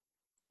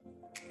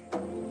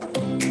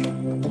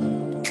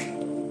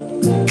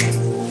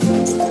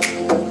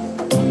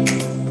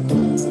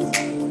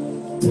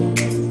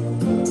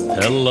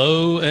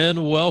Hello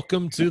and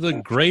welcome to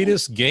the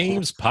Greatest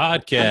Games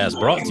podcast,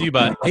 brought to you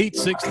by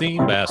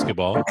 816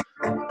 Basketball.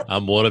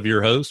 I'm one of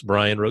your hosts,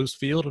 Brian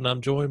Rosefield, and I'm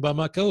joined by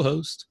my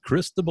co-host,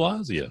 Chris de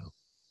Blasio.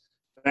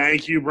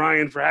 Thank you,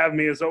 Brian, for having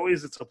me. As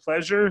always, it's a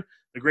pleasure.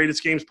 The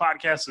Greatest Games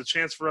podcast is a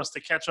chance for us to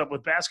catch up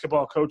with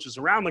basketball coaches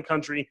around the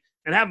country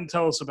and have them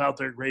tell us about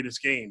their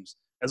greatest games.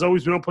 As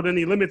always, we don't put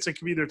any limits. It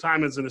can be their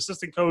time as an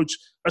assistant coach,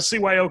 a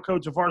CYO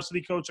coach, a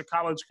varsity coach, a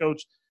college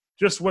coach,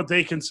 just what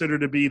they consider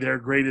to be their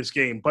greatest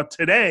game. But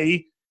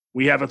today,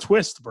 we have a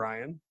twist,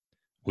 Brian.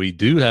 We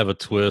do have a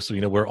twist. You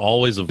know, we're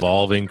always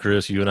evolving,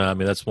 Chris. You and I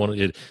mean, that's one of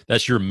it.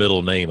 That's your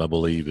middle name, I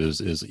believe,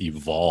 is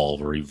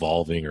evolve or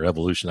evolving or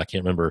evolution. I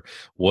can't remember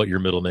what your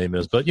middle name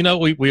is, but you know,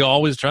 we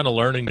always trying to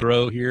learn and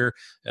grow here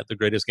at the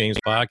Greatest Games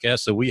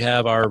podcast. So we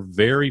have our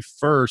very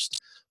first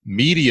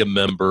media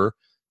member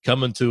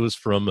coming to us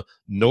from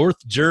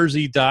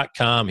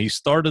northjersey.com. He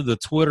started the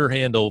Twitter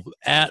handle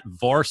at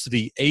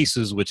Varsity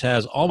Aces, which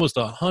has almost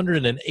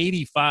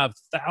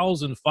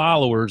 185,000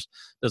 followers.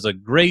 Does a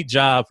great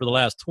job for the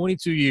last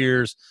 22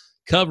 years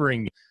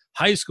covering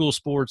high school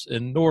sports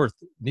in North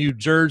New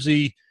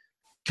Jersey.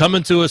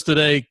 Coming to us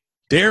today,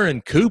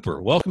 Darren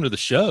Cooper. Welcome to the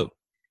show.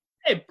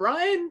 Hey,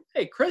 Brian.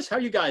 Hey, Chris. How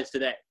are you guys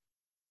today?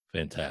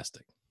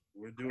 Fantastic.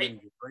 We're doing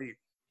great.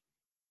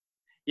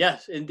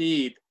 Yes,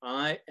 indeed.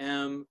 I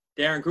am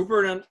Darren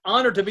Cooper, and an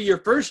honor to be your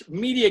first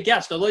media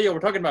guest. Although we're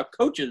talking about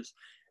coaches,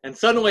 and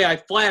suddenly I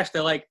flashed.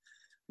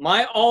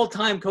 My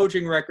all-time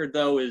coaching record,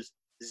 though, is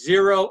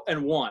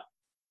 0-1,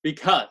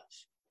 because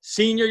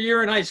senior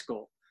year in high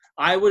school,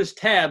 I was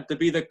tabbed to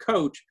be the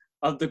coach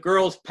of the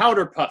girls'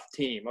 powder puff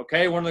team,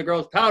 okay? One of the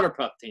girls' powder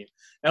puff team.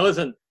 Now,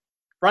 listen,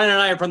 Brian and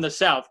I are from the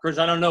South. Chris,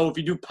 I don't know if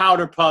you do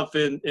powder puff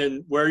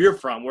in where you're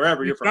from,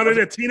 wherever you're from. Done it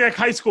at Teaneck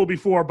High School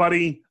before,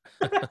 buddy.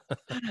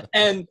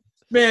 And,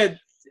 man,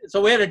 so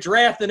we had a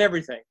draft and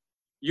everything.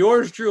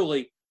 Yours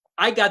truly,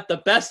 I got the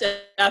best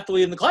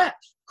athlete in the class.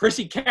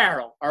 Chrissy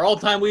Carroll, our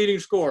all-time leading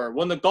scorer,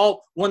 won the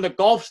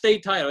golf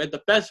state title, had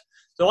the best.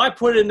 So I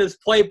put in this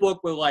playbook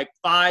with like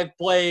 5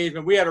 plays,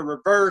 and we had a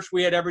reverse,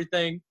 we had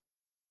everything.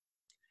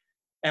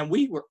 And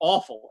we were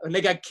awful, and they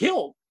got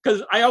killed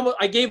because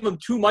I gave them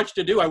too much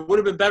to do. I would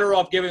have been better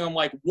off giving them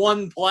like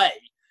 1 play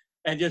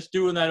and just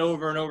doing that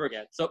over and over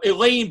again. So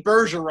Elaine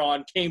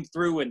Bergeron came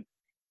through and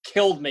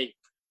killed me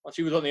while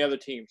she was on the other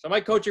team. So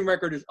my coaching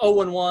record is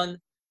 0-1,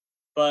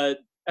 but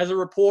as a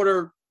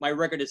reporter, my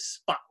record is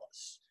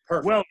spotless.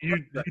 Perfect. Well,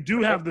 you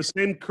do have the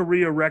same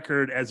career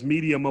record as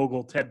media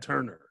mogul Ted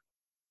Turner,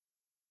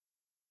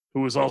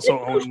 who was also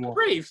 0-1. The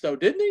Braves, though,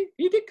 didn't he?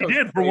 He did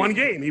for one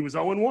game. He was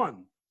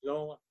 0-1.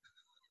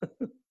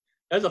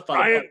 That's a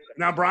fun.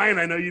 Now, Brian,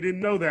 I know you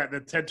didn't know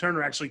that Ted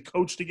Turner actually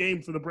coached a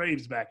game for the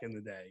Braves back in the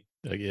day.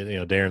 Again, you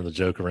know, Darren, the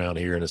joke around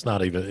here, and it's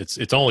not even,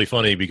 it's only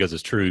funny because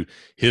it's true.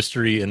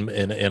 History and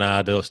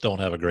I just don't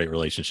have a great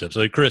relationship.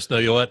 So, Chris,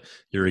 you know what?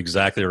 You're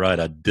exactly right.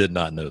 I did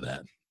not know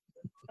that.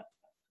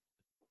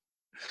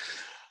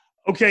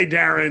 Okay,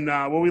 Darren,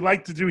 what we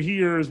like to do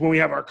here is when we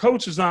have our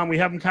coaches on, we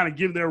have them kind of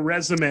give their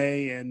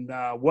resume and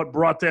what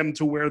brought them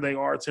to where they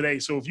are today.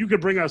 So if you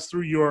could bring us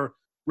through your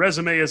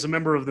resume as a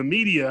member of the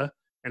media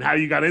and how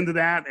you got into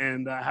that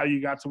and how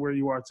you got to where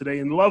you are today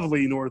in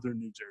lovely northern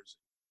New Jersey.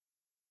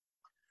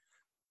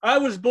 I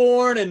was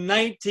born in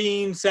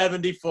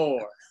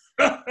 1974.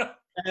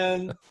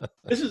 And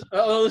this is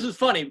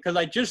funny because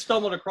I just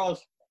stumbled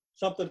across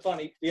something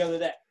funny the other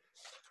day.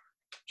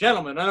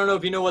 Gentlemen, I don't know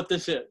if you know what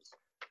this is,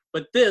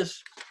 but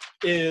this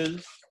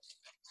is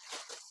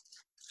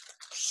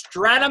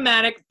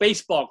Stratomatic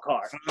baseball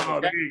card. Oh,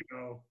 okay? There you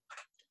go.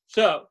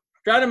 So,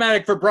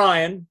 Stratomatic for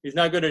Brian, he's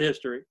not good at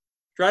history.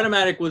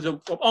 Stratomatic was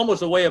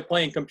almost a way of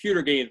playing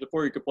computer games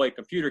before you could play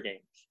computer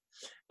games.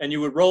 And you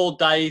would roll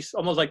dice,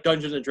 almost like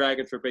Dungeons and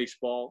Dragons for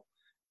baseball.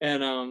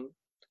 And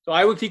so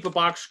I would keep a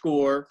box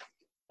score,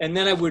 and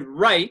then I would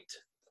write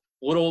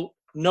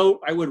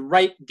I would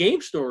write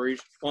game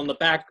stories on the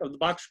back of the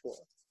box score.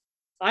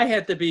 I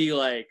had to be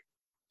like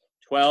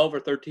 12 or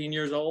 13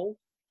 years old,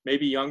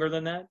 maybe younger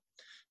than that.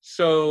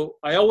 So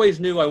I always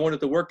knew I wanted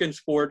to work in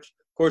sports.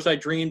 Of course, I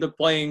dreamed of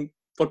playing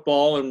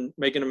football and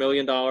making $1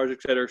 million,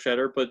 et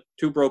cetera, but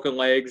 2 broken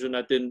legs, and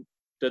that didn't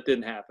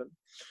happen.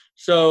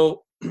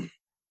 So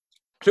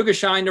took a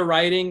shine to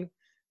writing,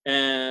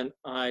 and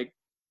I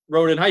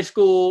wrote in high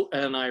school,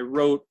 and I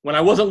wrote when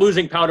I wasn't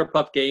losing powder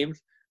puff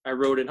games. I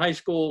wrote in high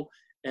school,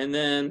 and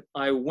then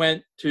I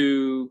went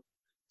to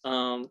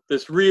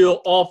this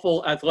real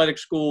awful athletic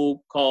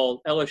school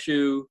called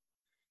LSU,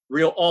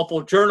 real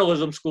awful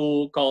journalism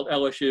school called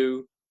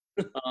LSU,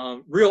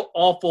 real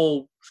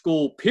awful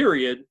school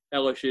period,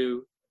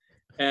 LSU,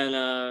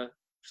 and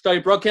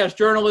studied broadcast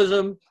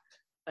journalism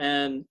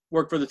and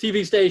worked for the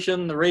TV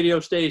station, the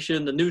radio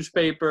station, the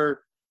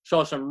newspaper,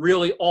 saw some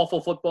really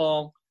awful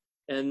football,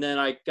 and then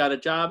I got a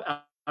job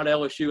out at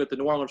LSU at the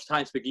New Orleans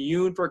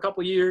Times-Picayune for a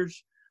couple of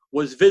years,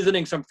 was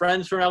visiting some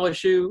friends from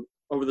LSU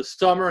over the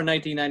summer in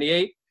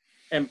 1998,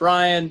 and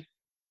Brian,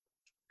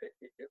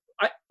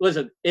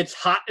 listen, it's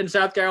hot in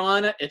South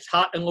Carolina, it's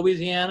hot in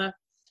Louisiana.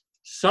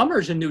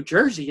 Summers in New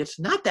Jersey, it's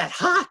not that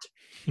hot.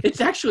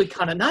 it's actually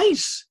kind of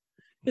nice.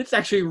 It's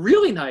actually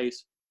really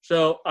nice.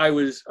 So I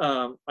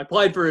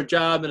applied for a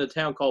job in a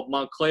town called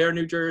Montclair,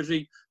 New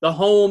Jersey, the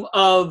home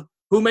of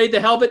who made the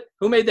helmet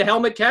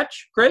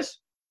catch, Chris?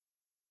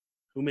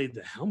 Who made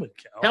the helmet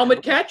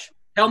catch?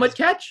 Helmet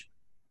catch?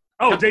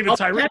 Oh, David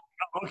Tyree.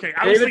 Okay,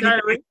 I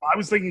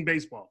was thinking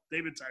baseball.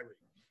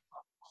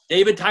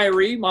 David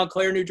Tyree,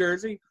 Montclair, New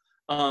Jersey,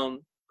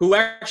 who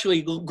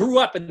actually grew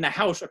up in the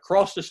house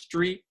across the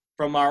street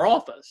from our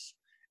office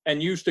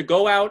and used to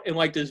go out in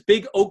like this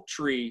big oak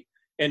tree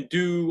and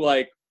do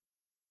like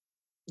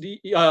the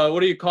what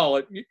do you call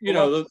it?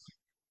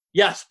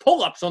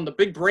 Pull-ups on the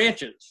big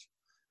branches.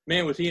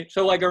 Man, was he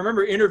so like I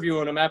remember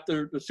interviewing him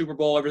after the Super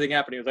Bowl, everything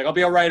happened. He was like, "I'll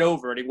be all right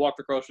over," and he walked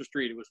across the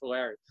street. It was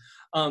hilarious.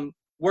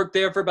 Worked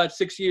there for about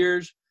 6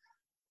 years.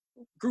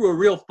 Grew a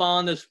real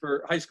fondness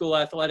for high school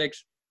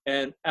athletics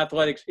and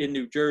athletics in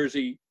New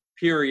Jersey.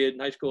 Period.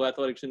 High school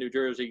athletics in New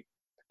Jersey.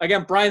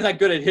 Again, Brian's not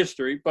good at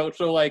history, but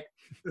so like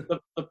the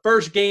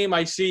first game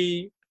I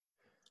see,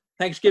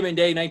 Thanksgiving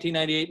Day,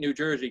 1998, New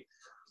Jersey.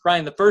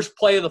 Brian, the first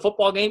play of the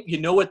football game, you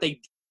know what they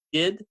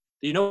did?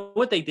 Do you know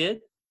what they did?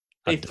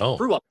 They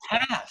threw a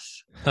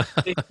pass.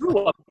 They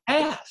threw a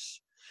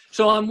pass.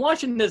 So I'm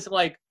watching this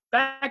like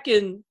back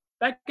in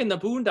the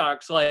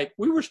boondocks, like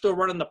we were still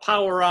running the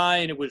power eye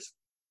and it was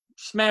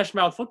smash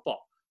mouth football.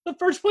 The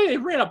first play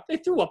they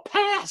threw a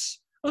pass.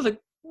 I was like,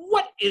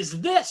 what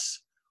is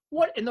this?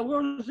 What in the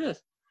world is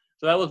this?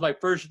 So that was my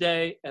first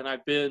day, and I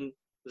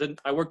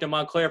worked in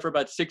Montclair for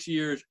about 6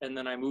 years, and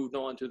then I moved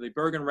on to the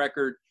Bergen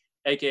Record,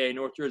 aka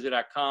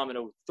NorthJersey.com in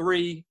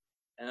 2003,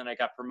 and then I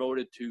got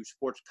promoted to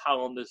sports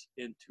columnist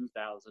in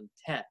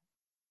 2010.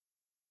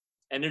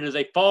 And it is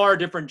a far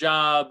different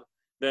job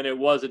than it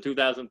was in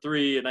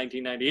 2003, in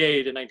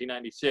 1998, in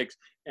 1996,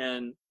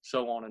 and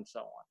so on and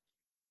so on.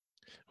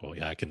 Well,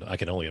 yeah, I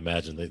can only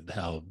imagine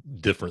how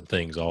different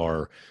things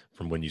are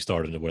from when you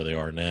started to where they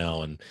are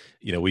now. And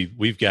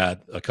we've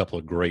got a couple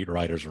of great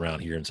writers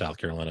around here in South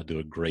Carolina do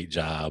a great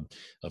job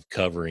of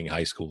covering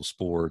high school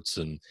sports.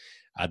 And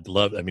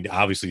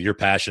obviously your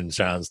passion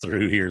shines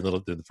through here in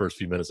the first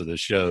few minutes of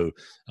this show.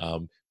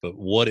 But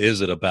what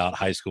is it about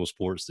high school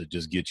sports that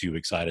just gets you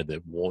excited,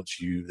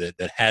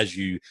 that has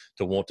you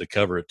to want to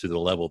cover it to the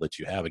level that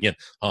you have? Again,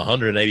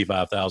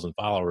 185,000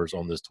 followers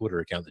on this Twitter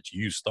account that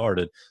you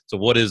started. So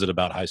what is it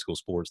about high school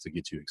sports that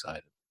gets you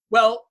excited?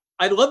 Well,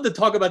 I'd love to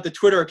talk about the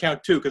Twitter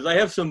account too, because I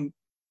have some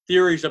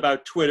theories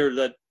about Twitter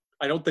that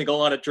I don't think a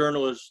lot of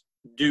journalists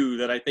do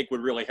that I think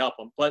would really help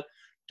them. But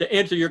to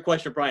answer your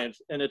question, Brian,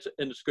 and it's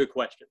a good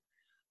question.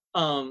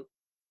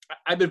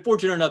 I've been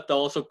fortunate enough to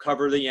also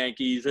cover the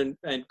Yankees and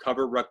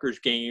cover Rutgers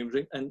games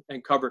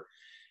and cover.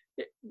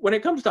 When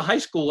it comes to high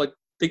school, like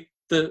it's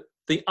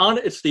the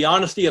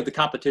honesty of the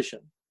competition.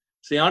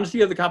 It's the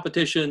honesty of the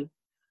competition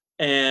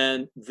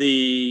and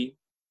the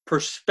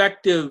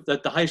perspective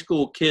that the high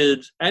school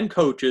kids and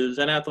coaches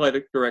and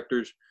athletic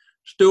directors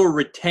still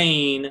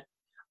retain.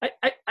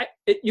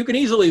 You can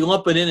easily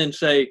lump it in and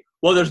say,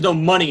 well, there's no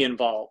money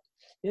involved.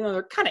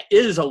 There kind of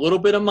is a little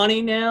bit of money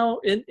now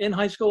in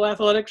high school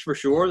athletics, for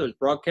sure. There's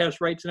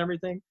broadcast rights and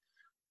everything.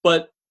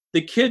 But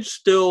the kids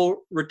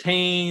still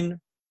retain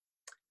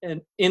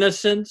an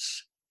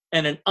innocence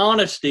and an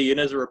honesty.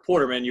 And as a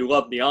reporter, man, you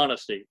love the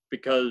honesty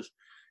because,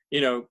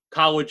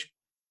 college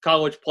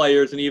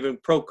players and even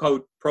pro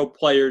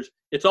players,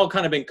 it's all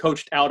kind of been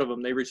coached out of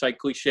them. They recite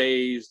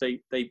cliches.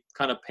 They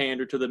kind of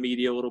pander to the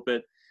media a little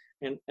bit.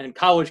 And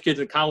college kids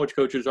and college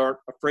coaches aren't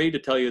afraid to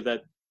tell you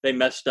that they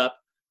messed up.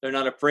 They're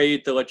not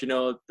afraid to let you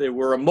know they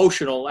were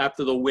emotional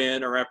after the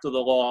win or after the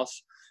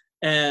loss.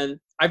 And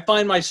I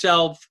find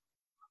myself,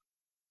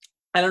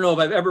 I don't know if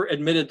I've ever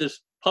admitted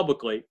this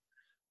publicly,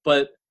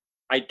 but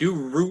I do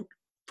root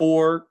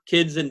for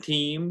kids and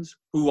teams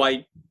who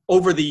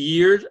over the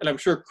years, and I'm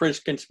sure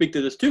Chris can speak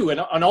to this too, and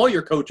all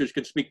your coaches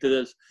can speak to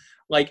this,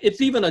 like it's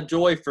even a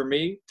joy for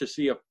me to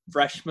see a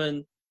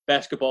freshman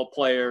basketball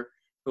player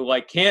who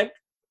can't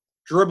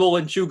dribble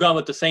and chew gum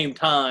at the same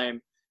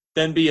time,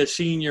 then be a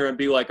senior and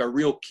be like a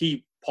real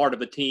key part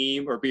of a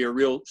team or be a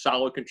real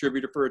solid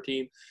contributor for a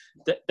team.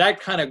 That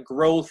kind of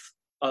growth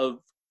of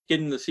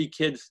getting to see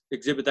kids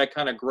exhibit that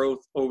kind of growth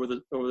over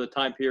the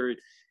time period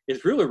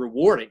is really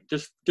rewarding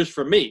just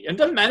for me. And it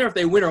doesn't matter if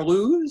they win or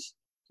lose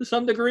to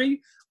some degree.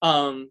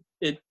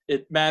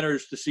 It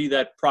matters to see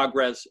that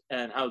progress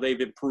and how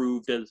they've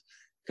improved as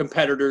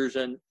competitors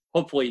and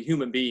hopefully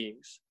human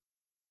beings.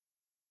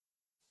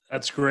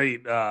 That's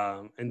great.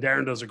 And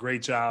Darren does a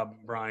great job,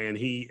 Brian.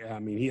 He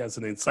has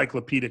an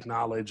encyclopedic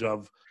knowledge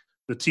of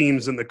the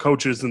teams and the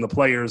coaches and the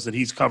players that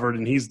he's covered,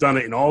 and he's done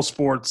it in all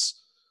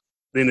sports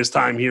in his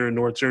time here in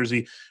North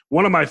Jersey.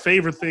 One of my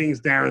favorite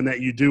things, Darren, that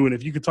you do, and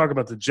if you could talk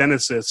about the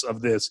genesis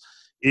of this,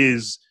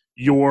 is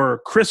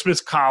your Christmas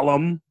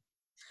column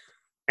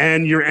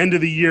and your end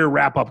of the year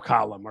wrap-up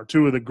column are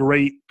two of the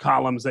great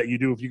columns that you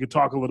do. If you could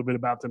talk a little bit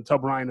about them, tell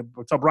Brian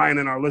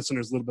and our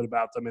listeners a little bit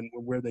about them and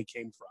where they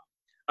came from.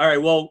 All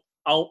right. Well,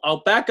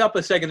 I'll back up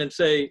a second and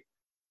say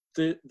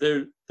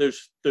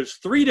there's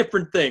three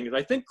different things.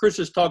 I think Chris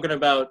is talking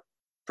about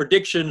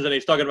predictions, and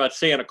he's talking about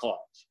Santa Claus,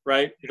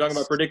 right? You're talking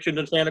about predictions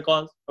and Santa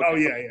Claus? Okay. Oh,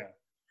 yeah.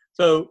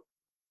 So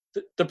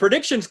the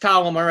predictions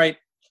column, all right,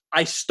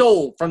 I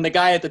stole from the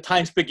guy at the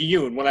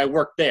Times-Picayune when I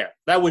worked there.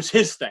 That was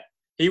his thing.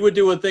 He would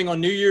do a thing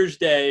on New Year's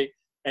Day,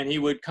 and he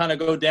would kind of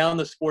go down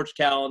the sports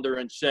calendar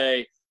and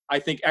say, I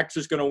think X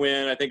is going to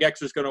win. I think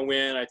X is going to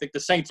win. I think the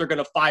Saints are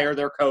going to fire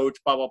their coach,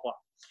 blah, blah, blah.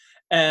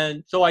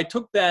 And so I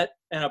took that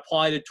and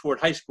applied it toward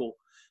high school.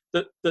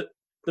 The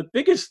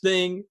biggest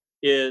thing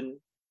in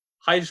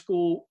high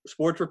school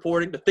sports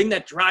reporting, the thing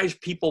that drives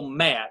people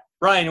mad.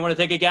 Brian, you want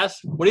to take a guess?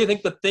 What do you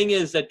think the thing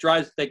is that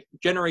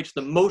generates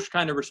the most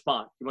kind of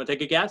response? You want to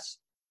take a guess?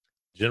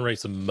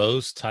 Generates the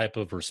most type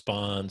of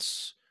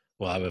response.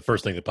 Well, the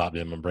first thing that popped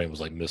in my brain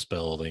was like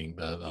misspelling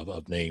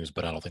of names,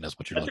 but I don't think that's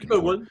what you're looking for. That's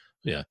a good one.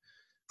 Yeah.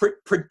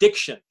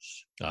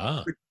 Predictions.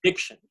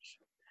 Predictions.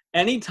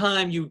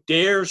 Anytime you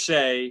dare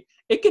say,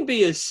 it can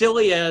be as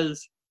silly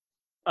as,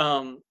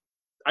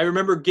 I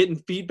remember getting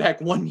feedback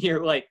one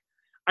year, like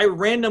I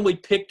randomly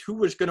picked who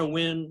was going to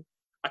win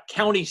a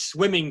county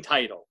swimming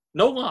title.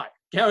 No lie.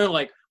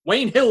 Like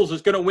Wayne Hills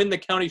is going to win the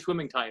county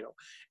swimming title.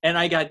 And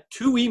I got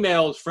 2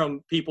 emails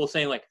from people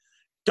saying like,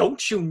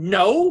 don't you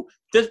know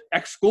this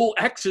school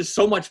X is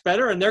so much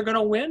better and they're going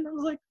to win? I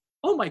was like,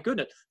 oh my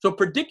goodness. So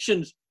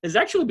predictions has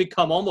actually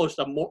become almost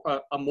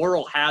a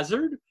moral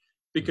hazard,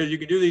 because you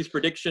can do these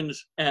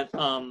predictions and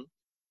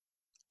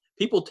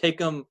people take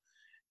them.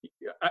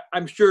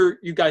 I'm sure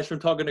you guys from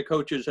talking to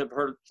coaches have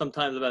heard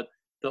sometimes about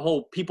the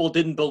whole people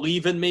didn't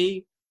believe in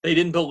me. They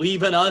didn't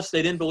believe in us.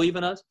 They didn't believe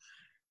in us.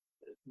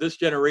 This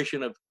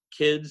generation of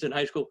kids in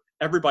high school,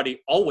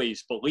 everybody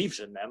always believes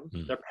in them.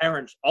 Their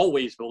parents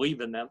always believe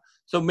in them.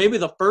 So maybe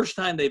the first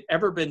time they've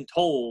ever been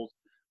told,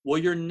 well,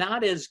 you're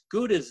not as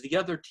good as the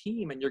other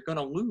team and you're going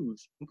to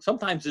lose,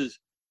 sometimes is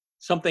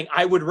something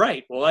I would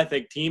write. Well, I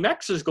think Team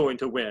X is going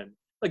to win.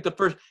 Like the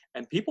first,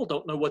 and people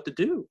don't know what to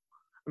do.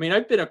 I mean,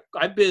 I've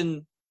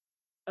been,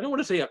 I don't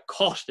want to say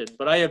accosted,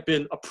 but I have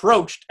been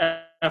approached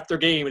after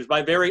games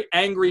by very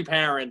angry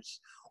parents,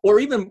 or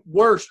even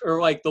worse,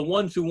 or like the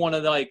ones who want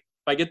to, like,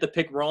 if I get the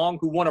pick wrong,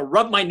 who want to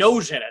rub my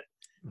nose in it.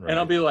 Right. And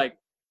I'll be like,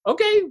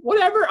 okay,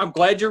 whatever. I'm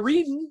glad you're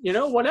reading,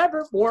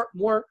 whatever,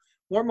 more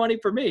money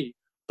for me.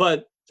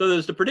 But so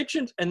there's the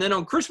predictions. And then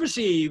on Christmas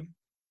Eve,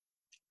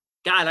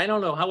 God, I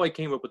don't know how I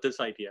came up with this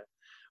idea,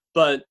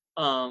 but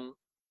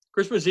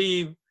Christmas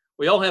Eve,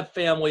 we all have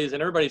families,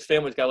 and everybody's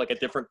family's got like a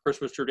different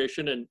Christmas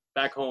tradition. And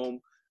back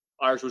home,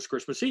 ours was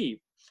Christmas Eve.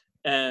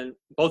 And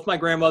both my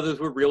grandmothers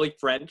were really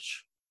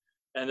French,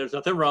 and there's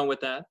nothing wrong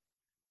with that.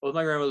 Both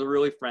my grandmothers were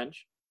really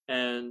French.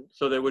 And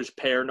so there was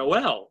Père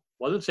Noël. It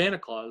wasn't Santa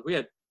Claus. We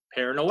had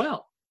Père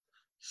Noël.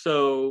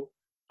 So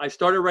I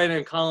started writing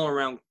a column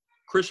around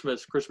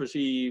Christmas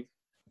Eve,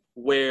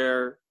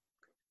 where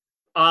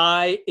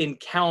I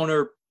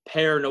encounter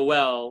Père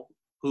Noël,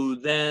 who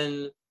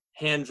then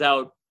hands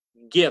out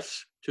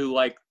gifts to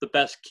like the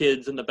best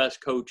kids and the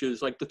best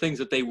coaches, like the things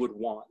that they would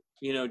want.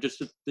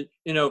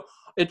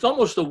 It's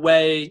almost a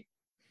way,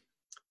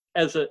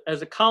 as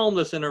a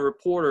columnist and a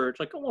reporter, it's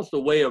like almost a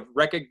way of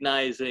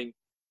recognizing,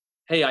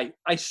 hey,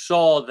 I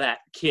saw that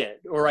kid,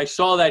 or I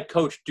saw that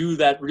coach do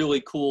that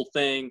really cool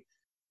thing.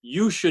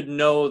 You should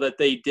know that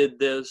they did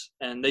this,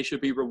 and they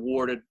should be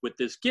rewarded with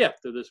this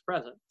gift or this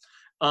present.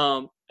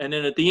 And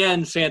then at the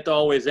end, Santa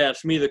always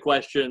asks me the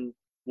question,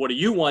 what do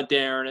you want,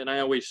 Darren? And I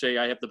always say,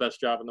 I have the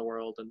best job in the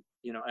world. And,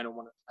 I don't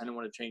want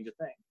to change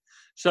a thing.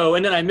 So,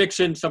 and then I mix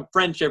in some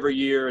French every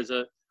year as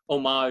a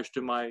homage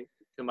to my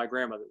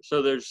grandmother.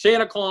 So there's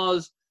Santa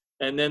Claus,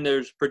 and then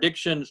there's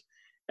predictions.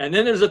 And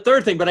then there's a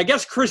third thing, but I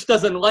guess Chris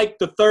doesn't like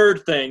the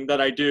third thing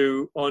that I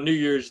do on New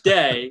Year's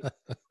Day,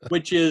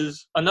 which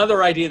is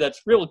another idea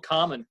that's real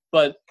common,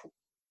 but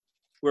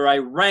where I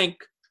rank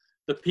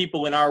the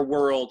people in our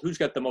world who's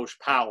got the most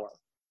power.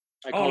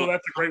 That's a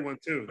great one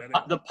too.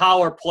 The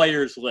power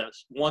players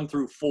list, 1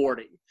 through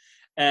 40.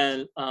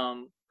 And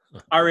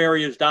our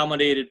area is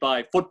dominated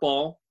by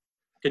football.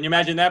 Can you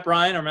imagine that,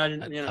 Brian? Or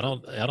imagine, I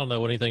don't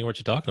know anything what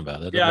you're talking about.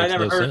 That I makes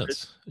never no heard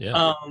sense. of it.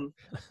 Yeah.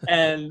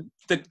 And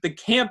the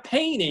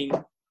campaigning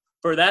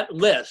for that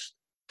list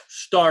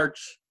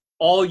starts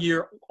all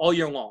year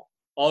long.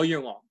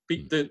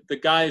 The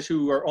guys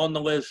who are on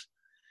the list,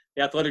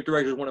 the athletic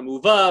directors want to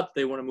move up,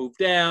 they want to move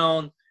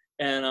down,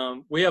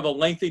 and we have a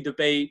lengthy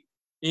debate.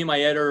 Me and my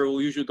editor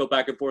will usually go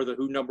back and forth on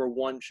who number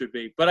 1 should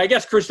be. But I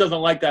guess Chris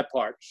doesn't like that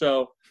part,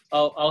 so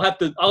I'll have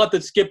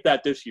to skip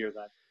that this year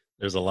then.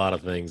 There's a lot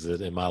of things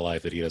in my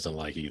life that he doesn't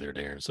like either,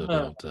 Darren. So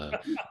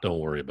don't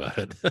worry about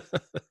it.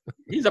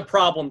 He's a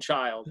problem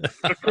child.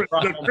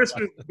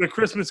 The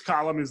Christmas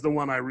column is the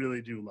one I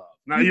really do love.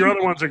 Now your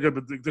other ones are good,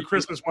 but the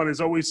Christmas one is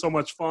always so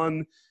much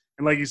fun.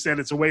 And like you said,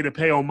 it's a way to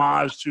pay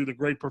homage to the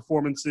great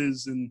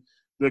performances and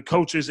the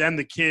coaches and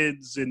the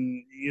kids,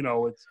 and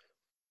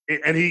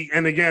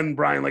and again,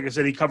 Brian, like I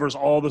said, he covers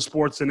all the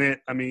sports in it.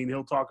 I mean,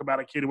 he'll talk about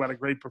a kid who had a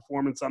great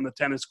performance on the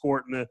tennis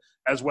court,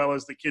 as well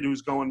as the kid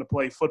who's going to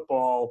play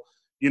football,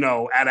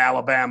 at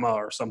Alabama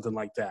or something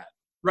like that.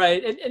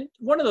 Right. And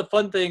one of the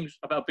fun things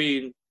about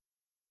being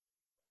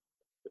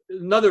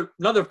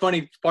another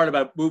funny part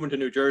about moving to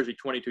New Jersey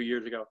 22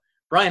 years ago.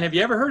 Brian, have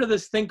you ever heard of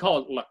this thing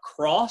called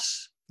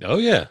lacrosse? Oh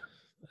yeah,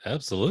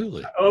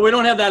 absolutely. Well, we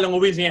don't have that in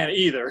Louisiana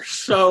either.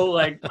 So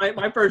like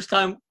my first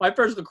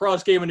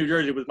lacrosse game in New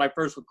Jersey was my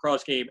first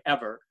lacrosse game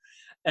ever.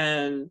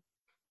 And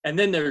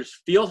then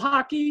there's field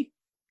hockey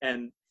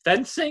and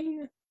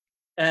fencing,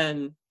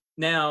 and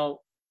now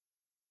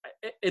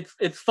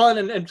it's fun.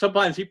 And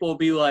sometimes people will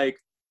be like,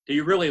 do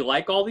you really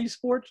like all these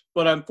sports?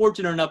 But I'm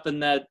fortunate enough in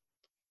that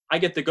I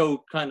get to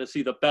go kind of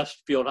see the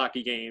best field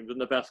hockey games and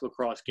the best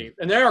lacrosse games.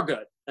 And they are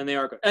good. And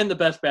the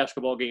best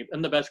basketball games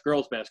and the best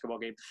girls basketball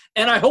games.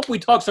 And I hope we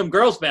talk some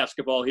girls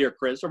basketball here,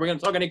 Chris. Are we going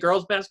to talk any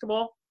girls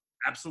basketball?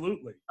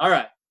 Absolutely. All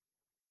right.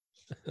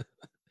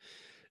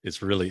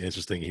 It's really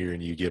interesting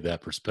hearing you give that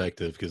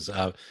perspective, because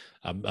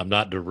I'm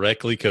not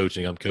directly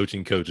coaching. I'm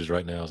coaching coaches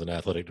right now as an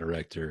athletic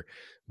director,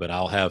 but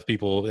I'll have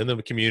people in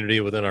the community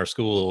within our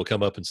school that will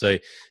come up and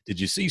say, did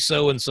you see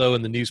so-and-so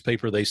in the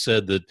newspaper? They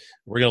said that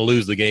we're going to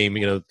lose the game,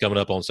 coming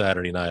up on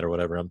Saturday night or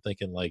whatever. I'm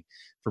thinking, like,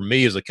 for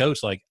me as a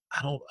coach, like,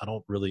 I don't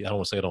want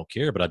to say I don't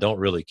care, but I don't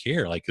really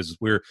care. Like, cause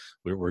we're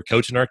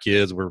coaching our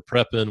kids, we're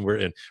prepping, we're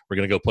going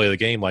to go play the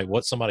game. Like,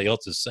 what somebody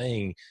else is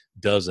saying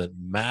doesn't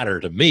matter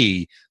to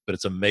me, but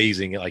it's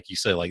amazing. Like you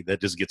say, like, that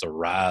just gets a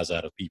rise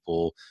out of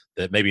people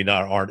that maybe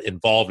aren't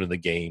involved in the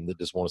game, that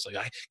just want to say,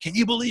 can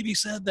you believe he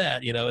said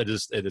that?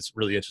 It's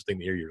really interesting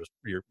to hear your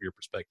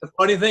perspective. The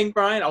funny thing,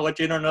 Brian, I'll let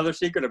you in on another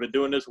secret. I've been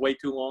doing this way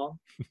too long.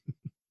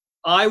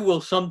 I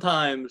will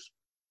sometimes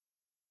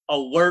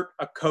alert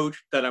a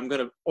coach that I'm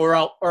gonna,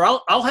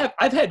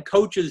 I've had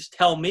coaches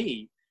tell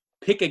me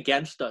pick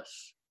against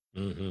us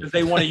because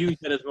they want to use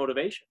that as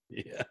motivation.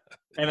 Yeah,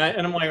 and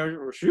I'm like,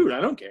 well, shoot, I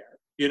don't care,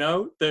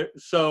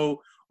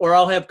 or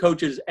I'll have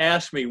coaches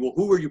ask me, well,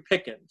 who are you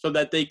picking, so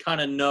that they kind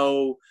of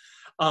know.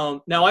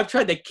 Now I've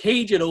tried to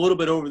cage it a little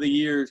bit over the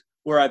years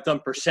where I've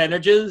done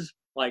percentages,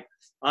 like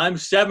I'm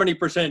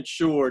 70%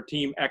 sure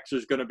team X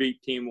is going to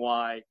beat team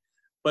Y,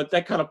 but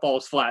that kind of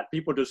falls flat.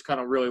 People just kind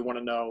of really want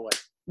to know, like,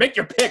 make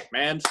your pick,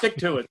 man. Stick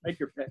to it. Make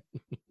your pick.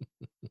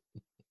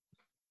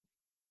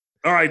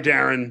 All right,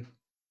 Darren.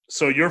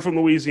 So you're from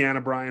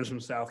Louisiana. Brian's from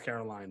South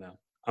Carolina.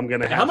 I'm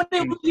going to have. How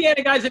many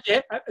Louisiana guys have you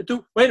had?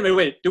 Wait a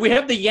minute. Do we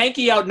have the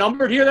Yankee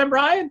outnumbered here then,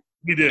 Brian?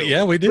 We do.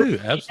 Yeah, we do.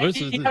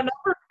 Absolutely.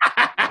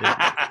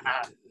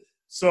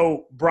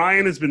 So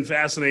Brian has been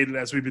fascinated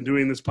as we've been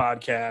doing this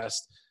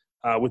podcast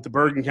with the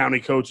Bergen County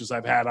coaches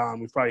I've had on.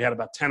 We've probably had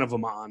about 10 of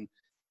them on.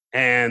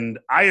 And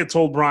I had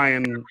told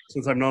Brian,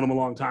 since I've known him a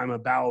long time,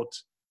 about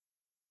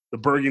the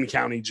Bergen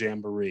County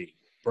Jamboree.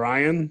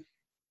 Brian?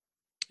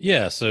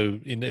 Yeah, so,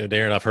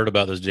 Darren, I've heard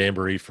about this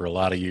Jamboree for a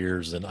lot of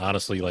years. And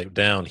honestly, like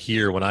down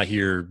here, when I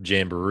hear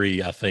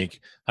Jamboree, I think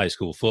high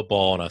school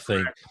football, and I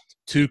think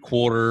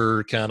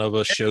two-quarter kind of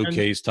a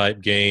showcase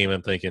type game.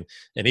 I'm thinking,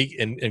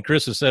 and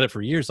Chris has said it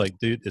for years, like,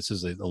 dude, this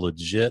is a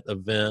legit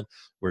event.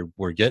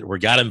 We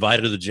got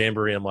invited to the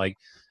Jamboree. I'm like,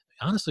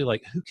 honestly,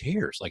 like, who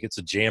cares? Like, it's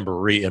a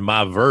Jamboree in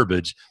my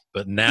verbiage.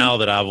 But now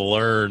that I've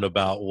learned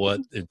about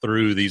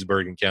through these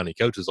Bergen County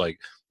coaches, like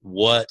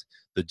what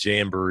the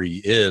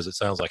Jamboree is, it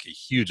sounds like a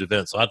huge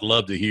event. So I'd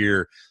love to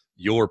hear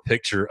your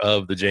picture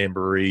of the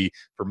Jamboree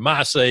for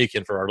my sake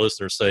and for our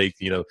listeners' sake,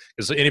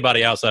 because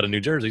anybody outside of New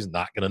Jersey is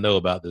not going to know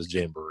about this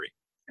Jamboree.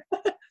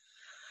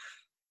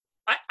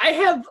 I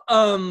have,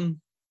 I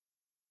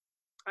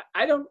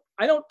don't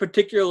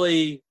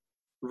particularly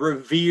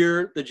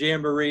revere the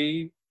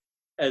Jamboree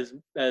as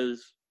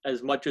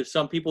much as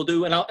some people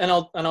do, and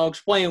I'll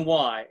explain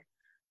why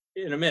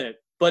in a minute.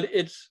 But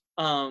it's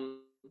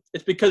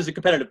because the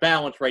competitive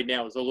balance right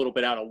now is a little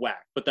bit out of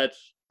whack. But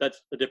that's a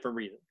different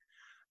reason.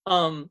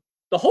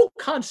 The whole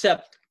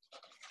concept,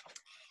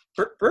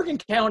 Bergen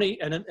County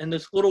and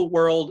this little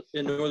world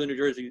in northern New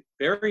Jersey,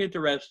 very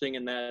interesting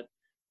in that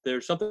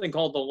there's something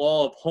called the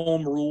law of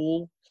home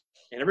rule,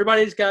 and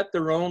everybody's got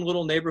their own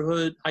little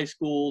neighborhood high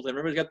schools, and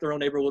everybody's got their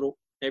own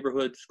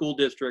neighborhood school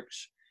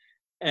districts.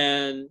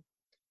 And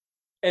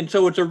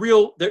so it's a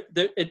real,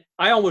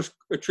 I almost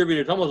attribute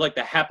it's almost like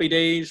the Happy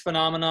Days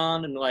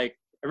phenomenon, and like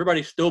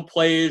everybody still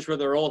plays for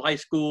their old high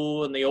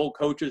school and the old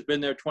coach has been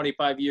there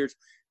 25 years.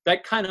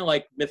 That kind of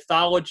like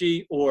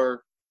mythology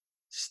or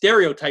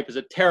stereotype is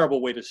a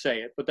terrible way to say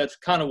it, but that's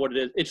kind of what it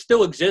is. It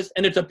still exists,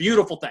 and it's a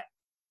beautiful thing.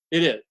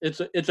 It is.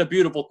 It's a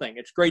beautiful thing.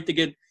 It's great to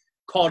get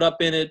caught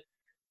up in it.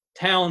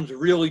 Towns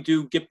really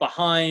do get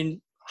behind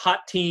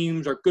hot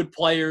teams or good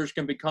players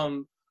can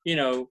become,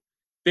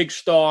 big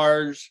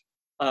stars.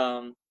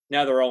 Now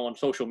they're all on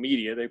social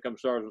media. They become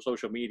stars on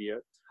social media.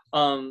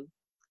 And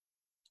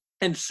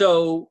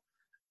so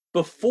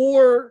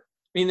before,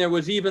 there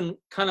was even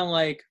kind of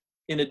like,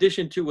 in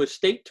addition to a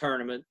state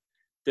tournament,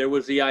 there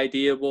was the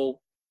idea,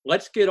 well,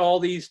 let's get all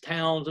these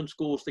towns and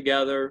schools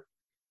together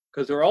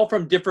because they're all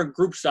from different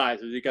group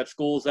sizes. You got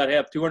schools that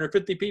have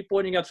 250 people,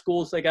 and you got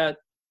schools that got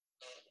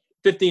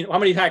 15. How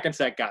many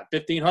Hackensack got?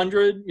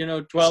 1,500,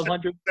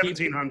 1,200?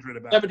 1,700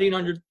 about.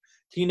 1,700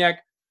 Teaneck.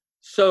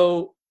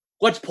 So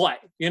let's play.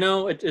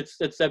 It's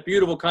that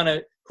beautiful kind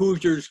of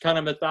Hoosiers kind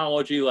of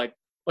mythology, like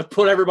let's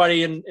put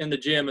everybody in the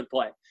gym and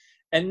play.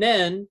 And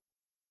then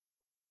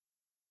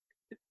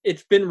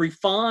it's been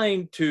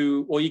refined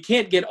to, well, you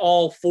can't get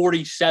all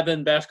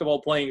 47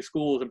 basketball playing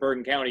schools in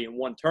Bergen County in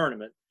one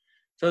tournament.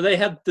 So they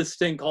have this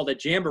thing called a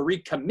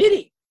Jamboree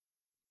Committee.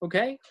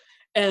 Okay.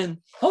 And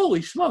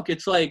holy smoke,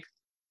 it's like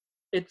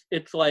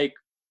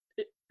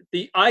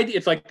the idea,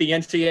 it's like the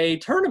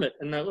NCAA tournament.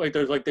 And like,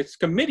 there's like this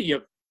committee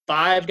of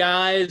 5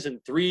 guys and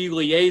 3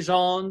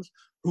 liaisons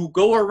who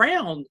go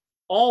around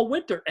all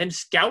winter and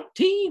scout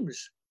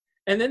teams.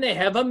 And then they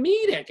have a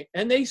meeting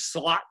and they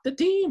slot the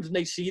teams and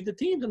they see the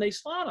teams and they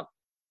slot them.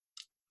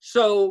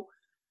 So,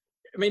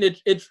 I mean,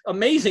 it's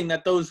amazing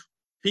that those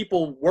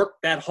people work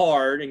that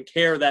hard and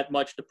care that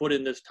much to put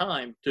in this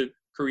time to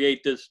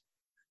create this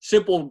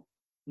simple,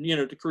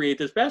 to create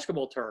this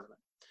basketball tournament.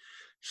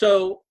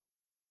 So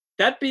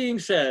that being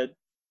said,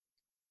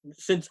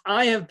 since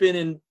I have been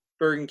in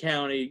Bergen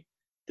County,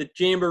 the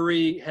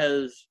Jamboree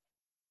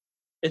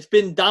it's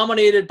been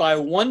dominated by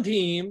one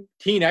team,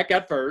 Teaneck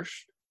at first,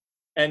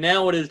 and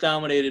now it is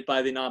dominated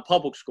by the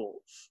non-public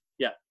schools.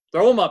 Yeah,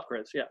 throw them up,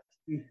 Chris, yeah.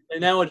 And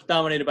now it's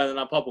dominated by the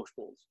non-public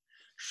schools.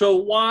 So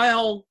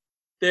while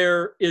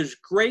there is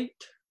great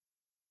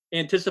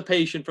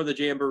anticipation for the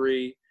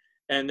Jamboree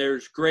and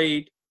there's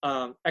great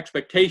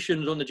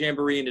expectations on the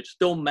Jamboree and it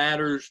still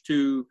matters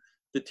to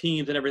the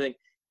teams and everything,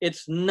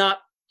 it's not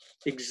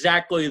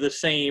exactly the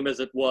same as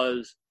it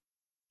was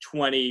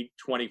 20,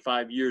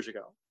 25 years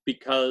ago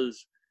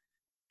because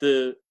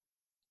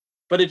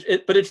but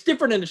it's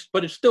different,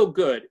 but it's still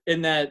good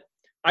in that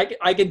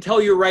I can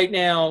tell you right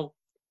now,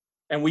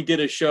 and we did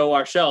a show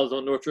ourselves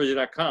on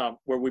NorthJersey.com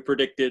where we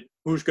predicted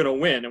who's going to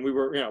win, and we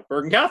were,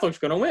 Bergen Catholic's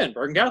going to win,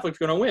 Bergen Catholic's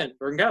going to win,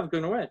 Bergen Catholic's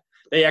going to win.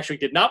 They actually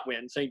did not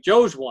win. St.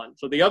 Joe's won.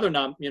 So the other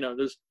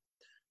there's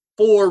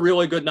 4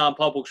 really good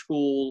non-public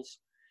schools,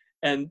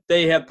 and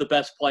they have the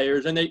best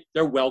players, and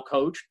they're well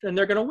coached, and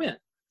they're going to win.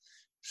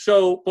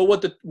 So, but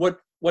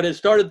what has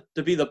started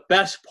to be the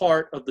best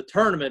part of the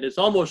tournament is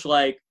almost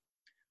like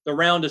the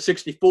round of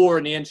 64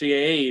 in the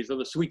NCAAs or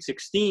the Sweet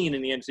 16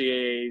 in the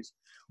NCAAs,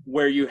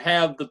 where you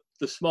have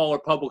the smaller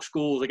public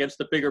schools against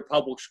the bigger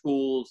public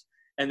schools,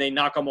 and they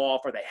knock them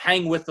off or they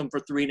hang with them for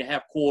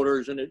 3.5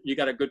 quarters, and you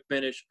got a good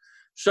finish.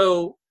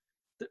 So,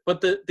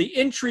 but the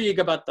intrigue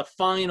about the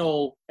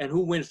final and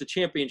who wins the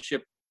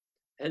championship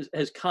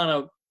has kind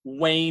of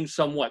waned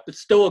somewhat.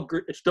 It's still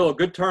a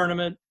good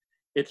tournament.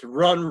 It's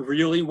run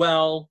really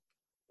well.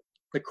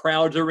 The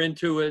crowds are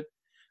into it,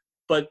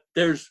 but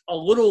there's a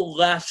little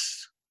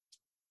less.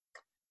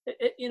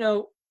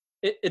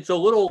 It's a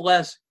little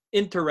less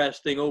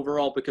interesting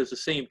overall because the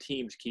same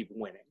teams keep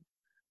winning.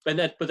 But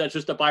that's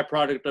just a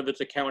byproduct of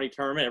it's a county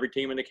tournament. Every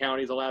team in the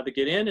county is allowed to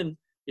get in, and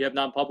you have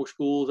non-public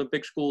schools and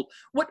big schools.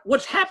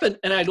 What's happened,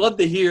 and I'd love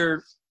to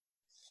hear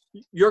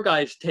your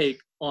guys' take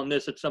on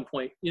this at some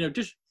point.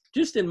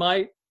 Just in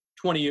my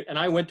 20, and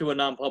I went to a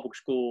non-public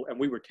school, and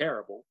we were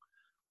terrible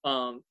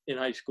in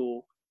high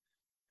school.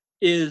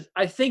 Is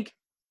I think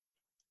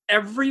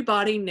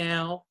everybody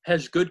now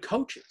has good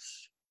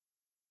coaches.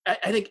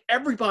 I think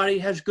everybody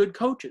has good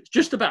coaches,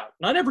 just about.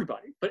 Not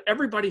everybody, but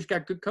everybody's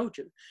got good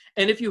coaches.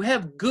 And if you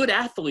have good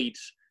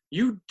athletes,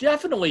 you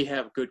definitely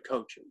have good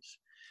coaches.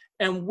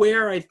 And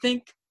where I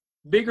think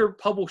bigger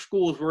public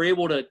schools were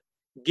able to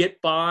get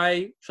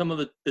by some of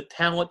the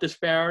talent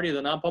disparity of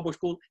the non-public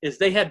schools is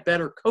they had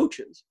better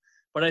coaches.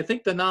 But I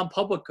think the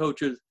non-public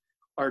coaches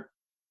are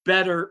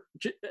better,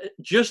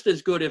 just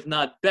as good, if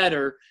not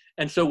better.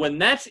 And so when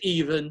that's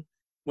even,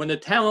 when the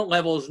talent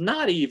level is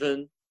not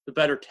even, the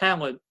better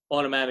talent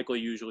automatically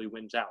usually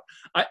wins out.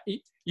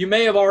 You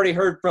may have already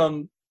heard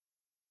from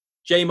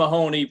Jay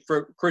Mahoney.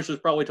 Chris has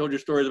probably told you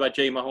stories about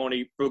Jay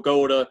Mahoney, who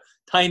go to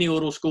tiny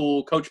little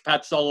school, Coach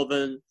Pat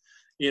Sullivan,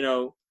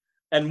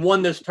 and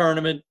won this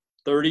tournament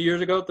 31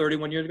 years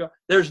ago.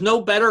 There's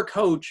no better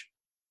coach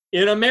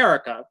in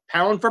America,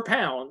 pound for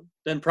pound,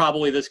 than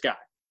probably this guy.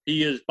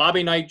 He is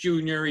Bobby Knight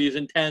Jr. He is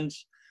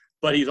intense,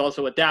 but he's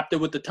also adapted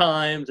with the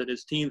times, and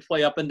his teams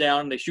play up and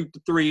down, and they shoot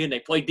the 3, and they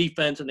play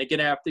defense, and they get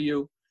after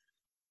you.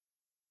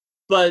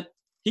 But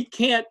he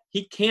can't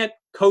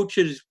coach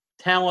his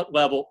talent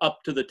level up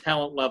to the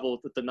talent level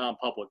that the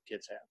non-public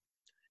kids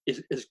have.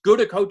 As good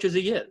a coach as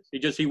he is.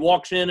 He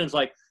walks in and is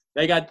like,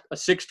 they got a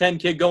 6'10"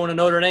 kid going to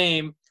Notre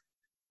Dame.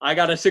 I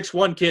got a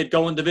 6'1" kid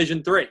going Division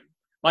III.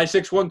 My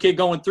 6'1" kid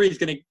going 3 is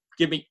going to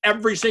give me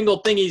every single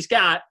thing he's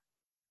got,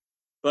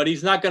 but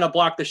he's not going to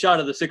block the shot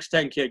of the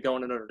 6'10" kid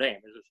going to Notre Dame.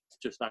 It's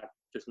just not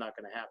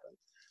going to happen.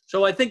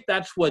 So I think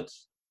that's what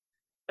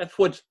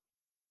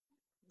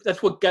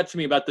gets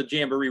me about the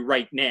Jamboree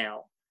right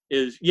now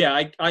is,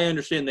 I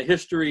understand the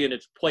history and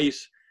its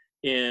place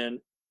in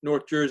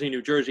North Jersey,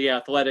 New Jersey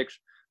athletics,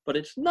 but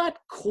it's not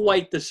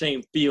quite the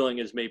same feeling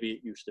as maybe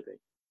it used to be.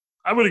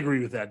 I would agree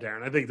with that,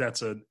 Darren. I think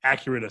that's an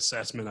accurate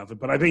assessment of it.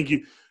 But I think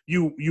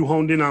you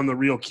honed in on the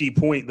real key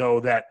point,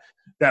 though,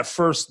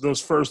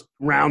 those first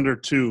round or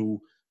two,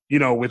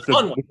 with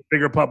the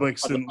bigger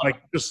publics and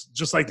like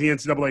just like the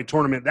NCAA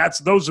tournament,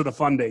 those are the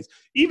fun days.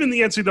 Even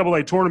the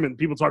NCAA tournament,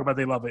 people talk about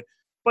they love it,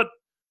 but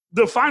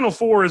the Final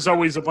Four is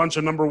always a bunch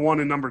of number 1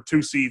 and number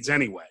 2 seeds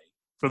anyway,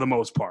 for the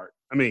most part.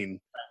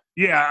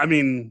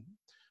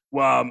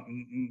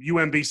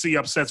 UMBC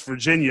upsets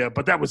Virginia,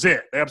 but that was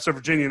it. They upset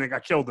Virginia and they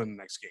got killed in the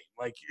next game.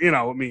 Like,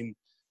 I mean,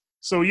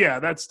 so yeah,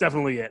 that's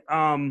definitely it.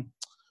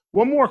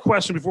 One more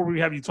question before we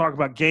have you talk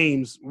about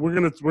games. We're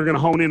gonna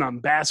hone in on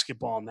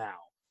basketball now,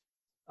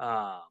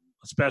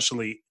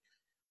 especially.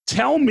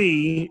 Tell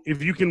me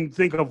if you can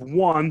think of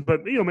one,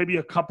 but maybe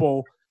a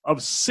couple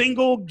of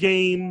single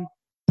game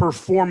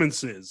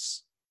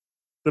performances,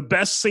 the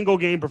best single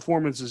game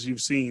performances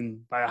you've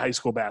seen by a high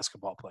school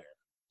basketball player,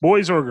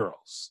 boys or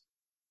girls.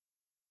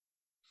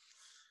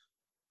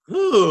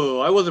 Ooh,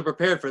 I wasn't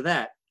prepared for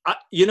that.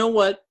 You know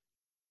what?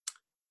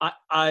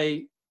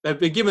 I have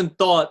been given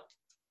thought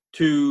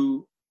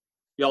to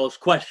y'all's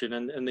question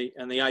and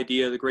the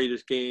idea of the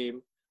greatest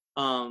game,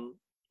 and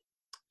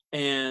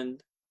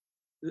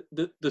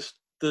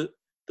the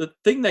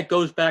thing that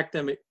goes back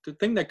to me, the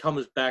thing that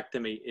comes back to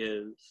me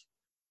is,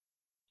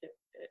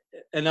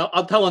 and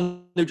I'll tell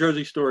a New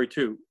Jersey story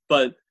too.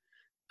 But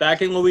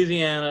back in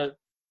Louisiana,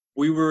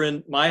 we were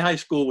in my high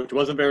school, which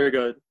wasn't very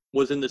good,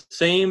 was in the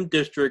same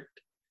district,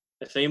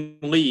 the same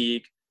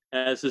league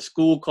as a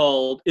school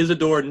called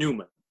Isidore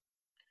Newman.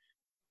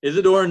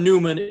 Isidore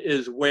Newman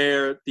is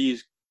where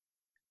these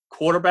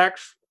quarterbacks,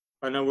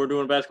 I know we're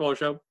doing a basketball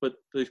show, but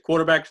these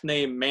quarterbacks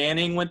named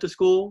Manning went to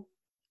school,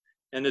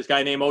 and this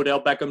guy named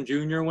Odell Beckham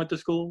Jr. went to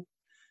school.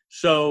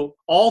 So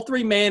all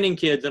three Manning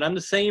kids, and I'm the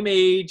same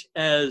age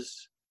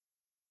as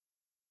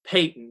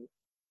Peyton,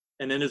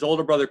 and then his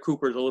older brother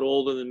Cooper is a little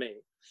older than me.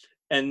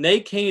 And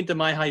they came to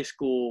my high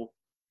school,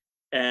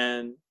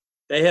 and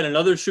they had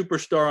another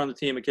superstar on the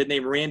team, a kid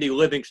named Randy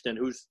Livingston,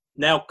 who's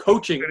now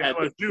coaching at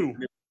LSU.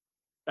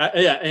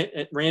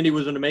 And Randy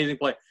was an amazing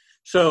player.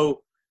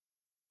 So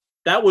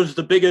that was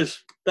the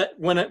biggest. That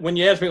when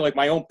you asked me, like,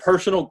 my own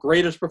personal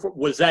greatest performance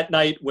was that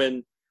night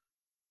when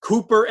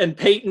Cooper and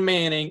Peyton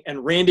Manning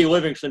and Randy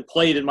Livingston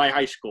played in my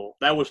high school.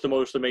 That was the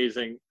most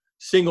amazing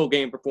single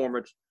game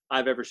performance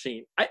I've ever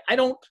seen. I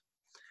don't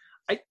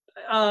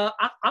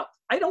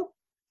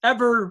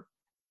ever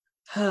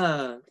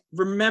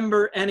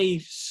remember any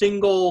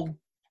single.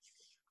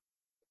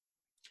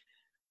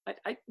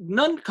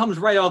 None comes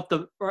right off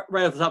the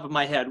top of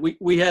my head.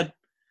 We had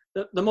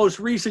the most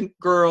recent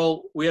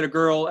girl. We had a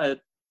girl at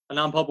a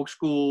non-public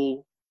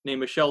school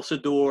named Michelle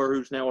Sador,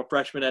 who's now a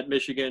freshman at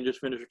Michigan,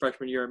 just finished her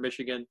freshman year at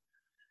Michigan.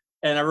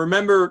 And I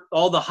remember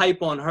all the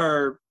hype on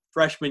her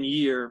freshman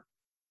year.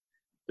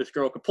 This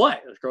girl could play.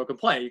 This girl can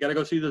play. You got to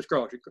go see this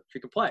girl. She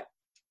can play.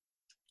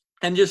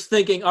 And just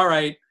thinking, all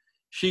right,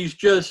 she's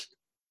just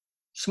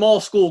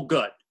small school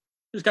good.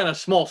 She's kind of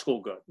small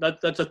school good.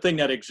 That's a thing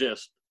that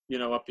exists,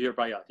 up here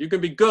by us. You can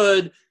be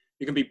good,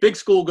 you can be big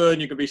school good,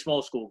 and you can be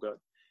small school good.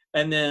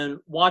 And then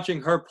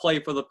watching her play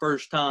for the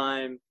first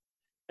time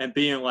and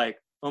being like,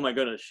 oh my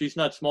goodness, she's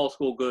not small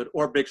school good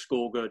or big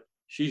school good.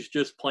 She's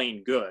just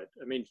plain good.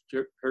 I mean,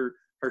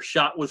 her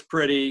shot was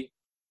pretty.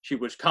 She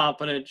was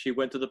confident. She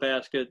went to the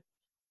basket.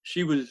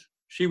 She was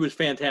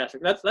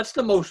fantastic. That's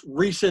the most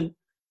recent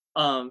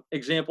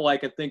example I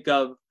can think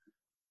of.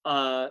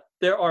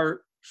 There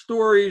are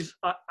stories.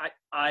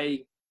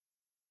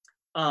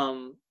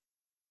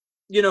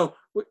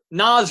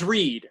 Nas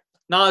Reed.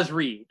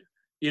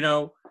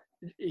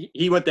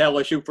 He went to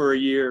LSU for a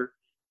year,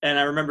 and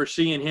I remember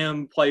seeing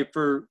him play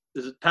for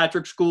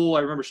Patrick School. I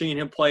remember seeing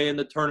him play in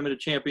the Tournament of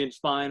Champions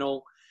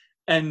final,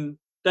 and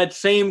that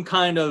same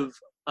kind of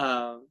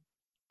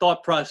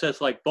thought process.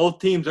 Like, both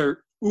teams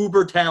are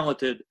uber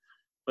talented,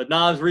 but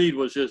Nas Reed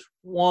was just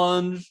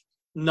one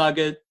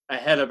nugget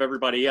ahead of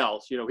everybody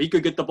else. He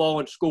could get the ball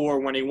and score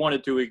when he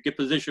wanted to. He could get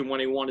position when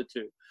he wanted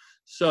to.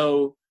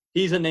 So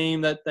he's a name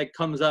that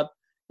comes up.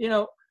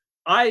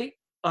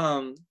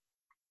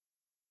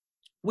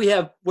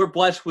 We're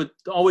blessed with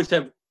always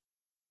have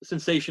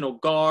sensational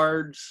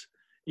guards.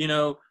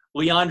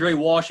 Leandre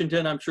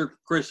Washington. I'm sure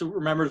Chris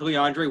remembers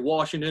Leandre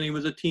Washington. He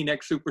was a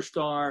T-neck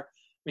superstar. I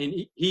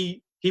mean,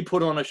 he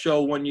put on a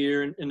show one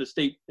year in the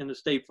state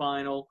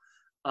final.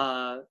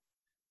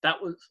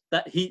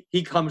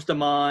 He comes to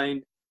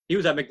mind. He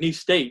was at McNeese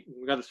State.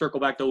 We got to circle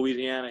back to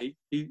Louisiana.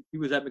 He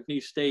was at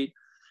McNeese State.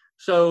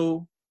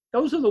 So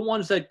those are the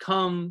ones that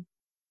come.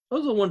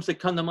 Those are the ones that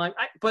come to mind.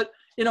 But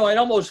I'd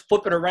almost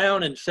flip it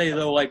around and say,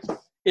 though, like,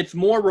 it's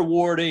more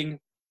rewarding.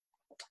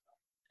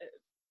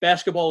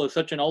 Basketball is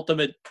such an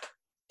ultimate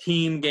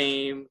team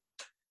game,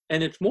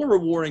 and it's more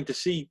rewarding to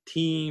see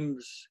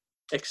teams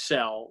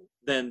excel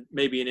than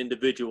maybe an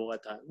individual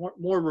at times.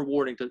 More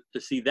rewarding to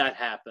see that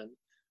happen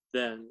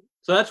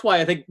so that's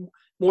why I think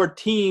more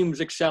teams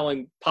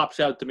excelling pops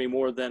out to me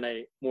more than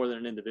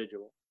an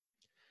individual.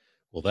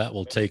 Well, that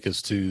will take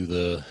us to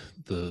the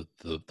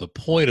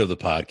point of the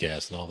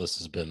podcast, and all this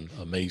has been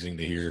amazing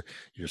to hear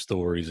your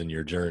stories and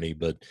your journey.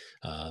 But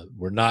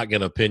we're not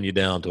going to pin you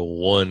down to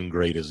one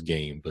greatest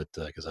game, but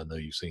because I know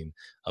you've seen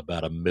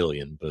about 1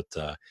 million. But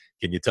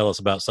can you tell us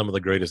about some of the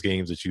greatest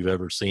games that you've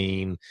ever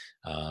seen,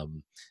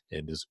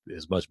 and as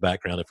much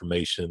background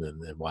information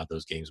and why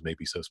those games may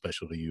be so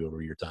special to you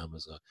over your time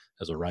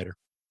as a writer?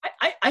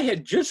 I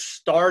had just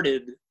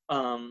started.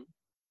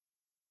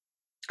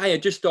 I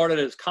had just started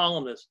as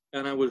columnist,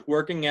 and I was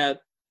working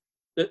at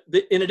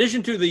in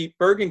addition to the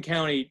Bergen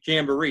County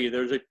Jamboree,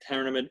 there's a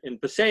tournament in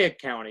Passaic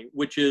County,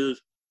 which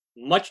is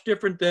much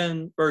different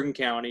than Bergen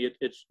County.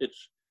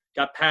 It's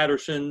got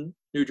Patterson,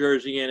 New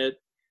Jersey in it,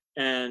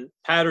 and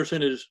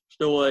Patterson is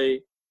still a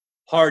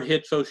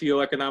hard-hit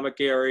socioeconomic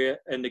area,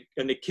 and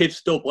the kids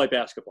still play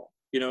basketball.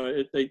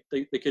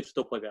 The kids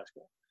still play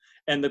basketball.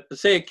 And the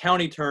Passaic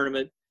County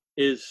tournament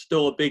is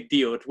still a big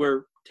deal. It's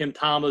where Tim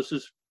Thomas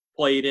has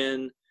played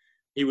in.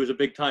 He was a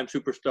big-time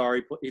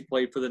superstar. He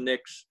played for the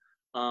Knicks.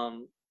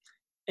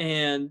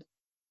 And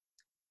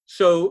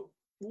so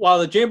while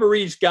the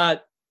Jamboree's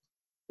got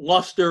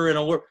luster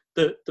and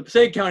the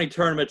Passaic County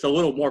tournament's a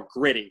little more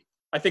gritty.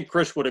 I think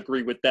Chris would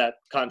agree with that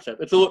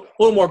concept. It's a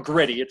little more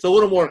gritty. It's a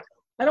little more,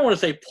 I don't want to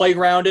say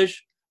playgroundish,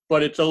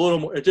 but it's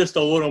just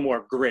a little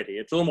more gritty.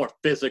 It's a little more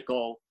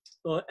physical.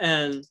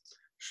 And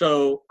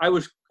so I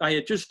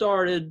had just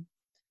started,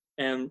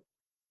 and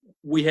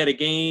we had a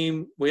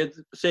game. We had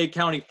the Passaic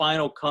County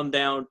final come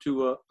down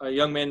to a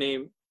young man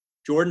named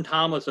Jordan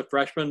Thomas, a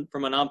freshman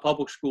from a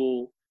non-public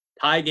school,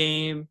 tie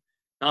game,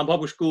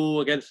 non-public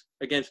school against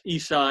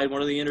Eastside,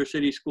 one of the inner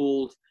city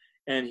schools,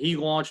 and he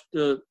launched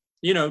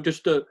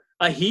just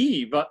a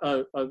heave,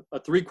 a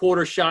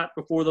three-quarter shot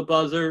before the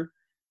buzzer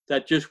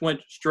that just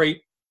went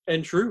straight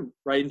and true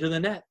right into the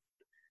net,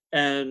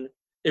 and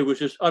it was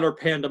just utter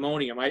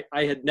pandemonium. I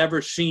had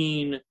never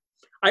seen.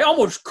 I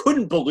almost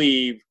couldn't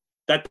believe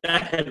that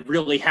had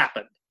really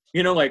happened.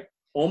 Like,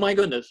 oh my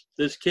goodness,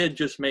 this kid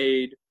just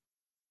made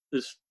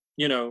this,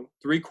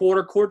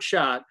 three-quarter court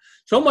shot.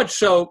 So much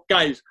so,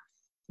 guys,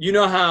 you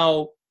know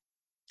how,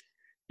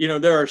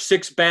 there are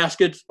 6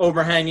 baskets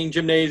overhanging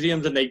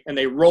gymnasiums, and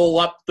they roll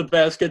up the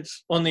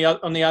baskets on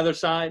the other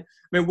side.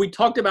 I mean, we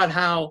talked about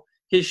how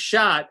his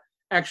shot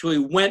actually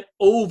went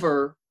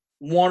over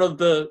one of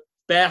the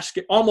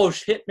basket,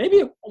 almost hit. Maybe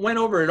it went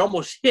over. It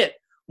almost hit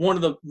one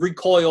of the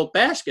recoiled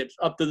baskets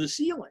up to the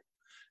ceiling.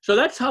 So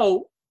that's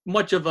how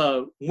much of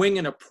a wing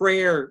and a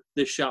prayer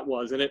this shot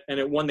was, and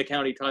it won the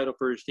county title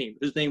for his team.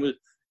 His name was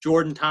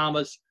Jordan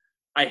Thomas.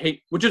 Is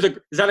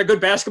that a good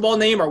basketball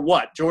name or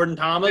what? Jordan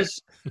Thomas?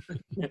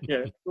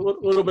 Yeah, a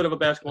little bit of a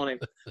basketball name.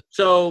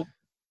 So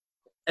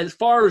as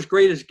far as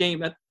greatest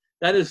game,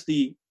 that is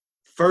the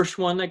first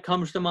one that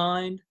comes to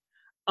mind.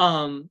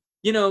 I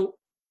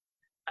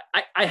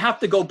have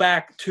to go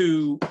back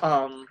to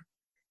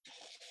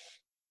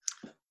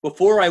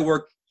before I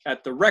worked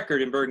at the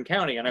Record in Bergen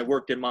County, and I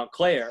worked in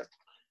Montclair.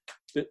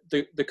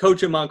 The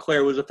coach in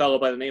Montclair was a fellow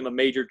by the name of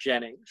Major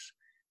Jennings,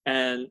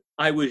 and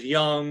I was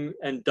young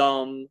and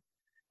dumb,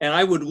 and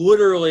I would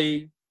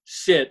literally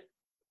sit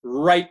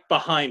right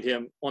behind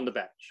him on the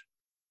bench.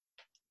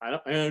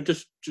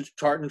 Just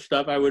charting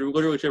stuff. I would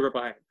literally sit right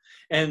behind him.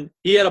 And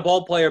he had a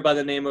ball player by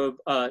the name of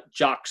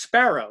Jock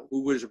Sparrow,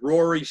 who was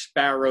Rory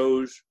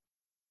Sparrow's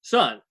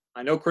son.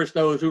 I know Chris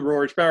knows who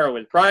Rory Sparrow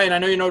is. Brian, I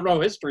know you don't know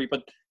history,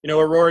 but you know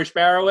where Rory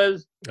Sparrow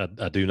is?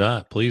 I do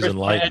not. Please Chris,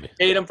 enlighten me.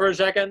 Educate him for a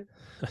second.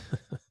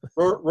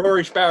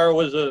 Rory Sparrow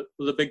was a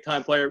big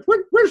time player.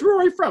 Where's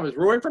Rory from? Is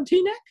Rory from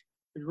Teaneck?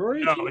 No,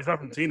 he's not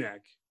from Teaneck.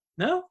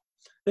 No,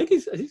 I think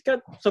he's got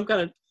some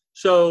kind of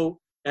so.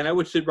 And I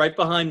would sit right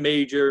behind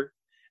Major.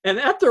 And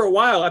after a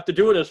while, after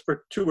doing this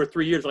for 2 or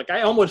 3 years, like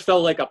I almost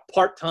felt like a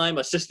part-time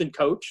assistant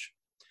coach.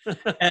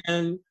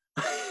 And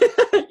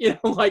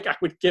like I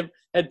would give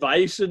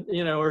advice, and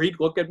or he'd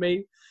look at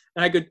me,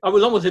 and I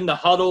was almost in the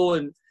huddle,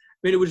 and I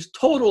mean it was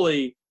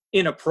totally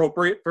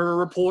inappropriate for a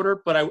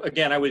reporter, but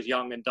I was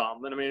young and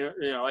dumb, and I mean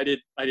I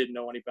didn't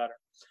know any better.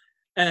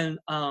 And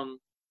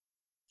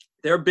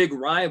their big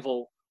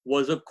rival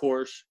was of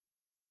course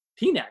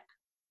Teaneck,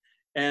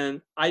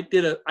 and I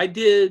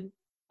did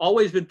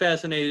always been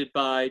fascinated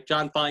by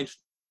John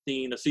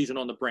Feinstein, A Season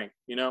on the Brink.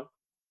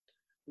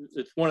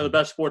 It's one of the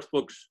best sports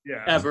books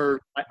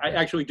ever. I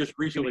actually just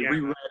recently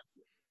reread.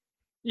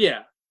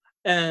 Yeah.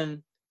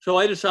 And so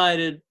I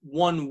decided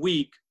one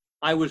week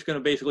I was going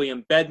to basically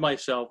embed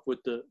myself with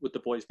the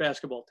boys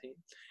basketball team.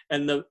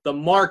 And the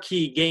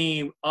marquee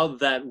game of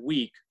that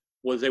week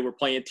was they were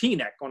playing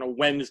Teaneck on a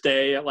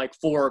Wednesday at like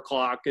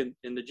 4:00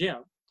 in the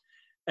gym.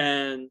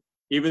 And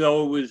even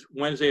though it was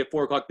Wednesday at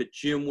 4:00, the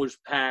gym was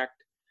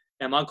packed.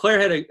 And Montclair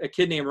had a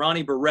kid named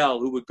Ronnie Burrell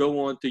who would go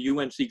on to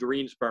UNC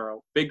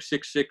Greensboro, big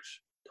 6'6",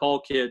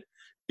 tall kid,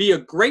 be a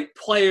great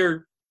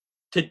player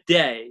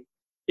today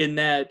in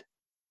that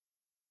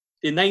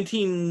in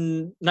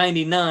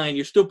 1999,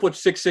 you still put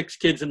 6'6"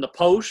 kids in the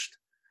post.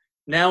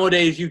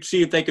 Nowadays, you'd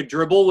see if they could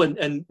dribble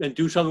and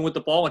do something with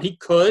the ball, and he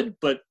could,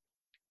 but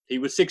he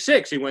was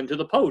 6'6". He went to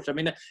the post. I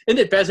mean, isn't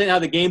it fascinating how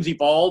the game's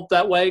evolved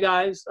that way,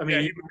 guys? I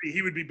mean,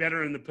 he would be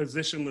better in the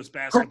positionless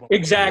basketball.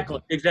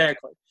 Exactly.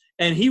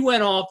 And he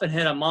went off and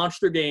had a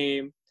monster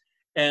game,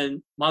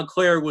 and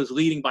Montclair was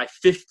leading by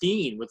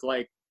 15 with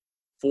like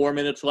 4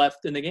 minutes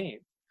left in the game.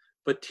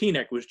 But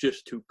Teaneck was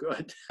just too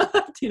good.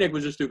 Teaneck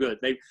was just too good.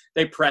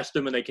 They pressed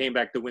him, and they came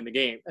back to win the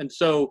game. And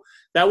so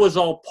that was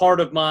all part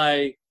of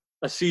A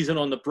Season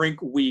on the Brink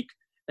week,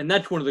 and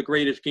that's one of the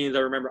greatest games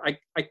I remember.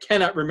 I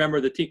cannot remember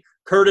the team.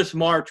 Curtis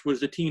March was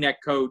the Teaneck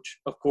coach,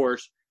 of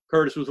course.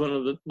 Curtis was one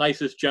of the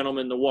nicest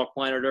gentlemen to walk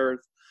planet Earth.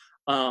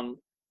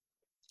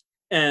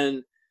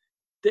 And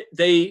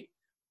they,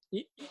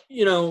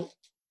 you know,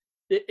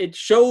 it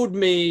showed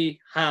me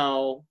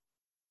how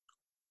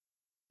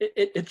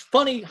it's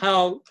funny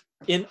how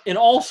in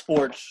all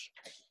sports,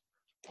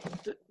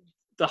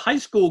 the high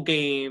school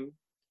game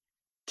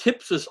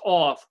tips us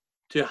off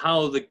to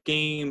how the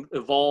game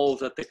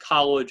evolves at the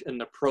college and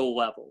the pro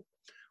level.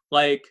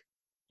 Like,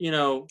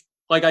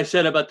 like I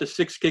said about the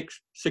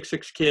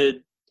 6'6"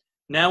 kid,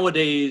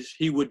 nowadays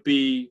he would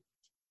be,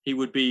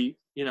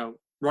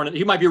 running,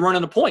 he might be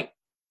running a point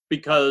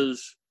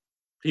because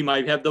he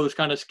might have those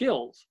kind of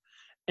skills.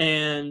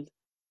 And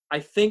I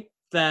think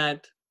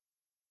that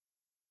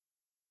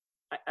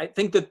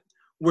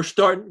we're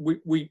starting,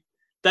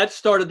 that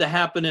started to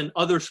happen in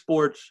other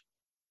sports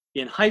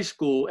in high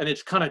school, and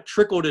it's kind of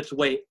trickled its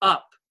way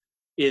up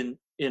in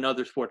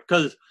other sports.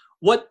 Because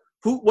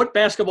what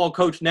basketball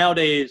coach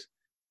nowadays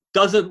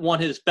doesn't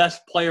want his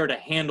best player to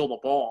handle the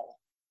ball?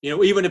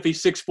 Even if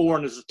he's 6'4"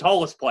 and is the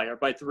tallest player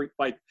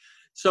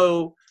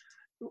so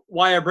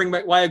why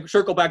I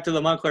circle back to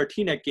the Montclair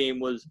Teaneck game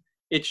was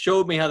it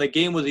showed me how the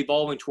game was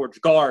evolving towards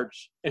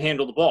guards and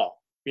handle the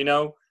ball.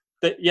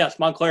 That yes,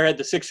 Montclair had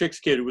the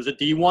 6'6" kid who was a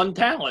D1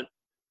 talent,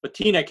 but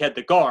Teaneck had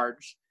the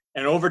guards,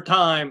 and over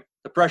time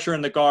the pressure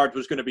in the guards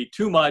was going to be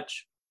too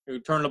much. It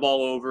would turn the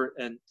ball over,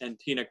 and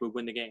Teaneck would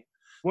win the game.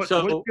 What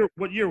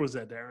year was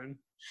that, Darren?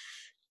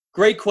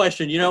 Great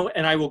question.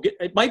 And I will get.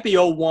 It might be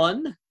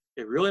 2001.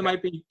 It really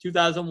might be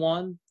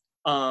 2001.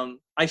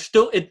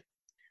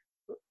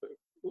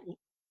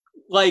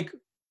 Like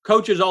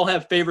coaches all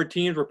have favorite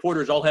teams,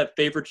 reporters all have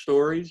favorite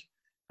stories,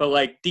 but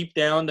like deep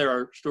down there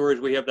are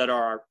stories we have that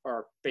are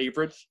our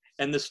favorites.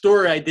 And the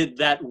story I did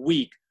that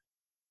week,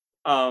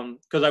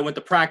 because I went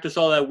to practice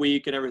all that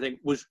week and everything,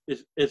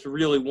 is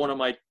really one of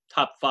my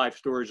top 5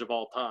 stories of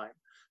all time.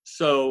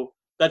 So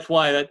that's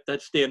why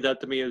that stands out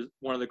to me as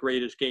one of the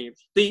greatest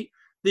games. In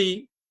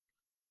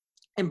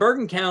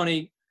Bergen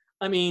County,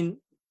 I mean,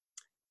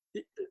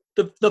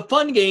 the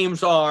fun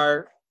games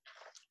are,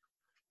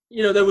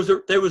 there was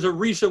a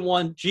recent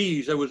one.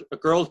 Geez, there was a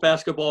girls'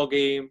 basketball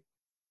game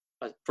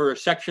for a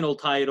sectional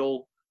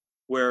title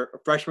where a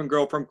freshman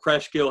girl from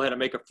Cresskill had to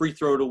make a free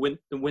throw to win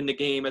the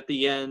game at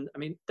the end. I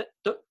mean,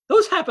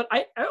 those happen.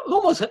 I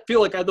almost feel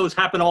like those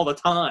happen all the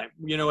time.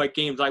 At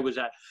games I was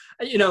at.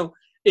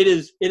 It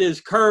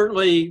is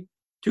currently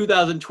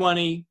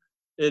 2020.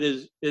 It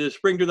is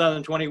spring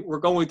 2020. We're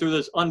going through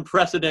this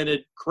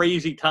unprecedented,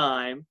 crazy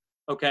time.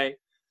 Okay.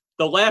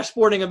 The last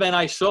sporting event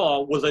I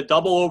saw was a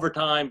double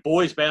overtime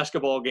boys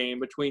basketball game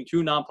between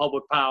 2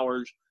 non-public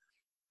powers.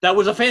 That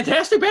was a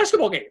fantastic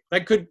basketball game.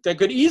 That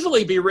could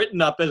easily be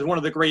written up as one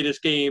of the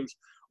greatest games,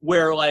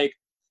 where like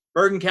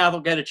Bergen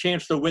Catholic had a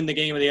chance to win the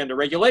game at the end of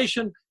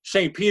regulation.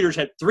 St. Peter's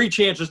had 3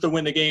 chances to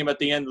win the game at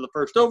the end of the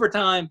first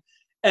overtime.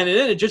 And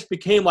then it just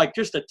became like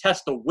just a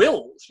test of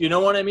wills. You know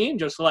what I mean?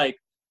 Just like,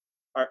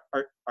 are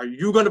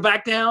you going to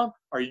back down?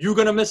 Are you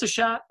going to miss a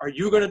shot? Are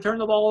you going to turn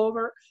the ball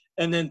over?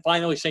 And then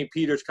finally St.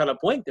 Peter's kind of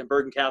blinked and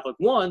Bergen Catholic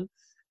won.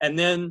 And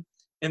then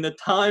in the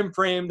time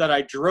frame that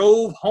I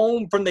drove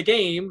home from the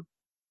game,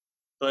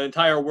 the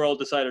entire world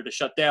decided to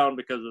shut down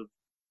because of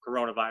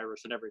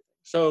coronavirus and everything.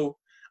 So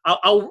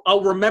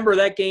I'll remember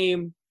that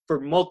game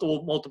for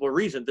multiple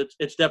reasons.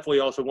 It's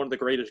definitely also one of the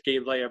greatest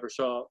games I ever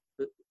saw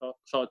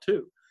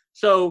too.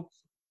 So,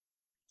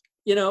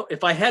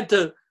 if I had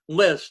to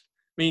list,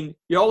 I mean,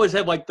 you always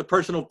have like the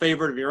personal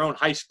favorite of your own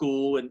high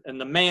school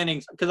and the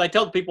Mannings, because I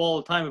tell people all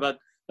the time about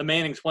the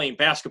Mannings playing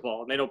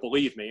basketball and they don't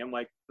believe me. I'm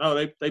like,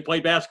 no, they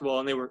played basketball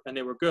and they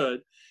were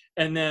good.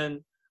 And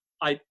then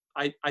I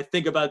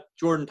think about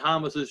Jordan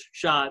Thomas's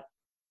shot,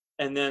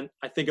 and then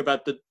I think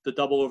about the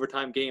double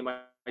overtime game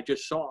I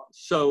just saw.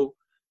 So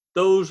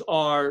those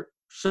are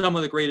some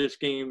of the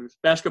greatest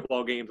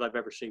basketball games I've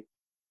ever seen.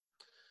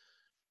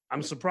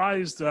 I'm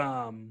surprised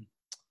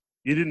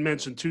you didn't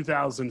mention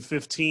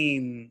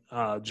 2015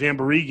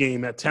 Jamboree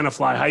game at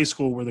Tenafly High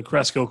School where the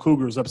Cresskill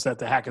Cougars upset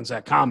the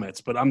Hackensack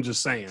Comets. But I'm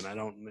just saying, I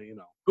don't,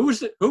 Who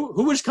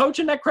was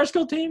coaching that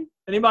Cresskill team?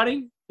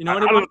 Anybody? I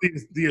don't know.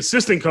 The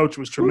assistant coach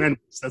was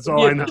tremendous. That's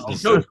all I know.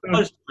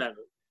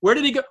 Where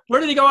did he go?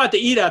 Where did he go out to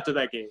eat after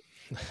that game?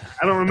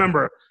 I don't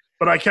remember,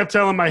 but I kept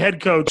telling my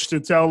head coach to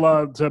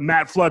tell to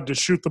Matt Flood to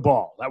shoot the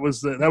ball. That was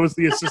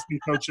the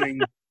assistant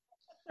coaching.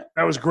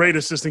 That was great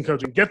assistant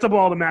coaching. Get the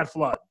ball to Matt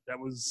Flood. That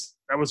was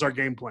our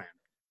game plan.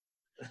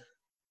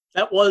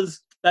 That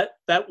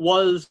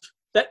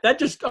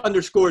just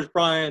underscores,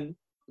 Brian,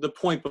 the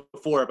point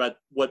before about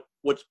what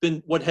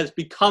has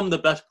become the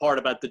best part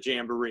about the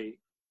Jamboree,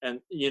 and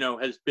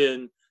has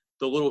been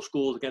the little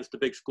schools against the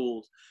big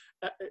schools.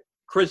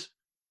 Chris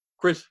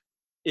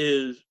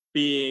is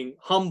being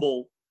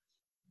humble,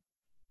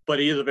 but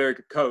he is a very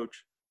good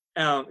coach.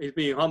 He's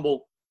being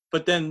humble,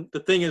 but then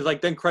the thing is,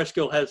 like, then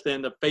Cresskill has to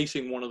end up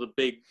facing one of the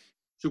big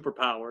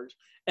superpowers,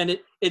 and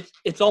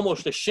it's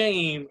almost a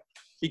shame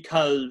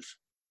because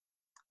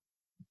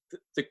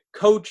the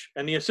coach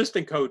and the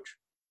assistant coach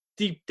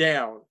deep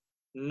down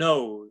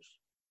knows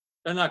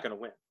they're not going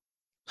to win.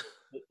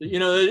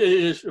 It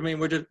is. I mean,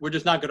 we're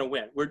just not going to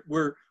win.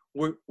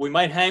 we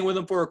might hang with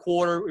them for a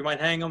quarter, we might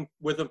hang them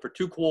with them for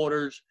 2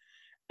 quarters,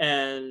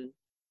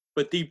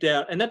 but deep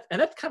down, and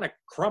that's kind of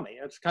crummy.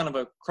 That's kind of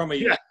a crummy.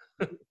 Yeah.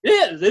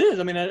 It is.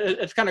 I mean,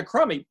 it's kind of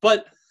crummy.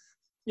 But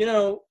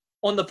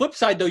on the flip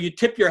side, though, you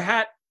tip your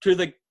hat to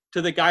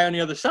the guy on the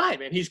other side.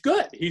 Man, he's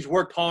good. He's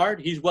worked hard.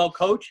 He's well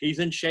coached. He's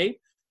in shape.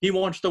 He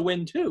wants to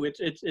win too.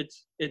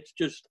 It's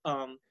just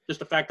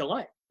a fact of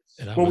life.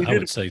 And I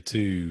would say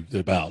too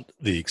about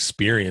the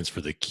experience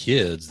for the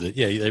kids that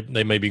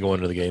they may be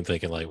going to the game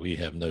thinking like we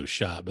have no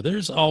shot, but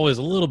there's always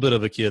a little bit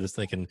of a kid that's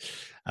thinking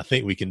I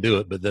think we can do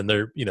it. But then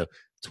they're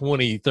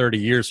 20, 30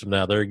 years from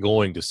now they're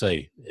going to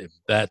say if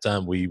that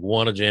time we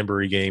won a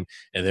jamboree game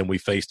and then we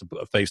faced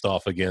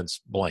off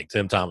against blank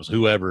Tim Thomas,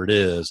 whoever it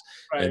is,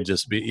 right. And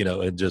just be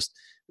and just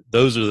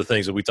those are the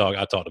things that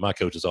I talk to my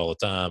coaches all the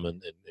time,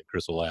 and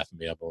Chris will laugh at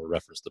me. I'm going to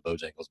reference the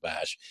Bojangles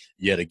Bash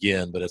yet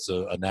again, but it's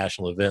a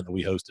national event that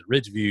we host at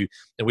Ridgeview,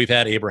 and we've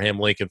had Abraham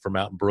Lincoln from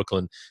out in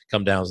Brooklyn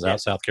come down to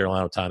South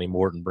Carolina, Tiny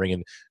Morton,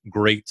 bringing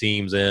great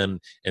teams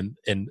in,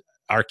 and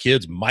our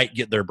kids might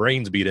get their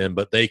brains beat in,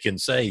 but they can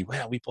say,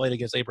 "Wow, we played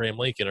against Abraham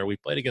Lincoln, or we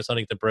played against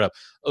Huntington Prep,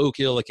 Oak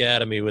Hill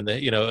Academy." When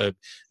they, sure.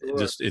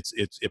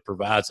 It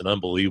provides an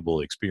unbelievable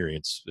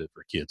experience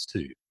for kids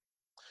too.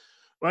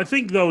 Well, I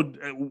think, though,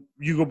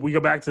 we go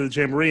back to the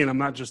Jamboree, and I'm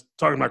not just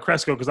talking about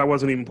Cresco because I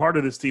wasn't even part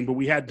of this team, but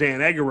we had Dan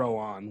Egero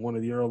on one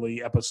of the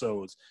early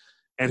episodes,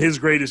 and his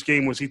greatest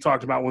game was he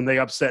talked about when they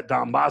upset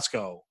Don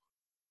Bosco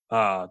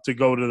to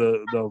go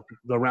to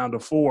the round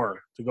of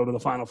 4, to go to the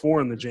Final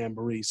Four in the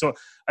Jamboree. So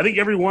I think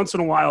every once in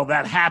a while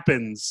that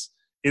happens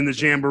in the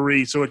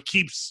Jamboree, so it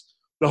keeps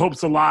the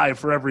hopes alive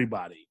for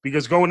everybody.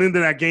 Because going into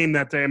that game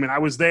that day, I mean, I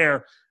was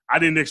there. I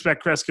didn't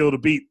expect Cresco to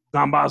beat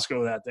Don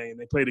Bosco that day, and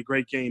they played a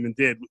great game and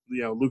did.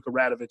 Luka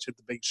Radovich hit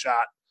the big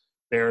shot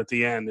there at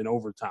the end in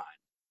overtime.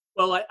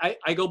 Well,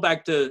 I go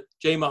back to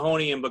Jay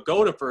Mahoney and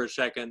Bogota for a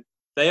second.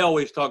 They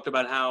always talked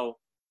about how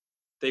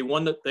they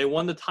won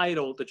the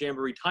title, the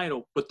Jamboree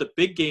title, but the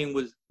big game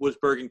was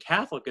Bergen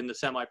Catholic in the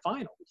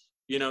semifinals.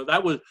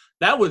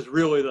 That was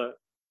really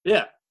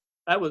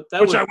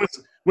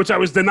which I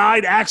was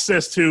denied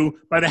access to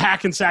by the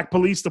Hackensack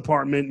Police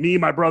Department, me,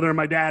 my brother, and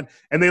my dad,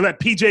 and they let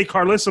PJ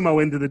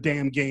Carlissimo into the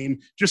damn game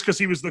just because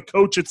he was the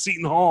coach at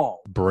Seton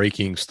Hall.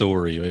 Breaking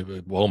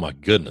story. Oh, my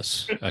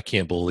goodness. I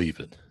can't believe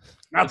it.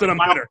 Not that I'm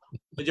bitter.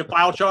 Did you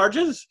file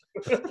charges?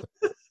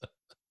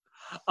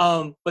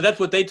 But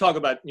that's what they talk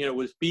about,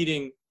 was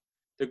beating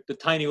the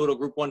tiny little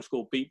Group 1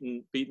 school,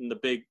 beating the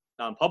big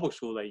public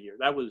school that year.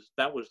 That was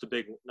the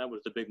big one. That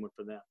was the big one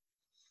for them.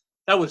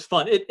 That was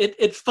fun.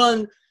 It's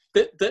fun.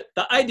 The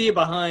idea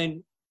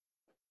behind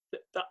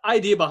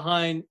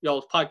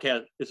y'all's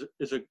podcast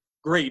is a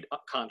great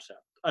concept.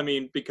 I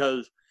mean,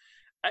 because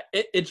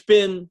it's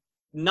been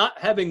not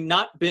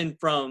been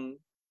from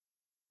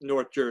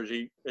North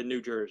Jersey and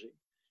New Jersey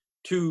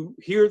to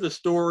hear the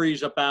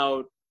stories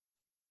about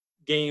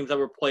games that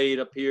were played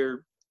up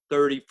here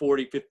 30,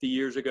 40, 50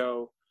 years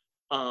ago.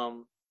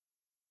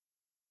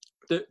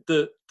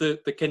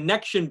 The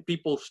connection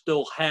people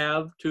still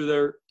have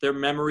to their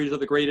memories of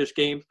the greatest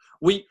games.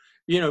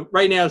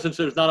 Right now, since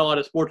there's not a lot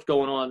of sports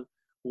going on,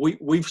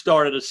 we've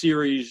started a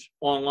series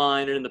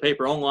online and in the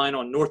paper online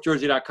on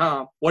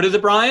NorthJersey.com. What is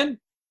it, Brian?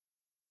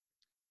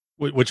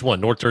 Which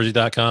one?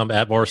 NorthJersey.com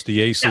at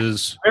Varsity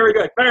Aces. Yeah, very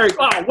good.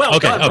 Well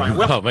okay. done,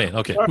 Brian. Oh man.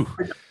 Okay.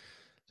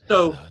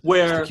 So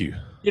where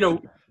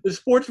the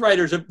sports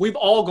writers, we've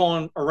all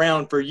gone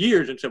around for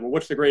years and said, well,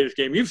 what's the greatest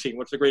game you've seen?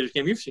 What's the greatest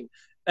game you've seen?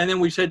 And then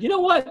we said, you know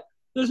what?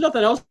 There's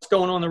nothing else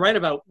going on to write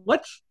about.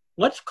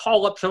 Let's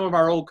call up some of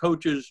our old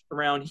coaches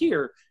around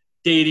here,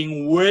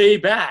 dating way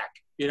back.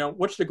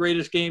 What's the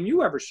greatest game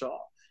you ever saw?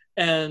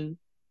 And,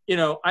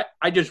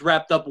 I just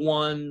wrapped up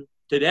one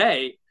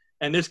today,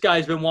 and this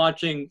guy's been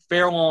watching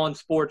Fairlawn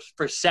sports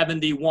for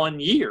 71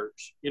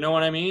 years. You know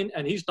what I mean?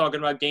 And he's talking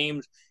about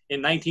games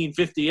in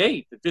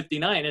 1958 and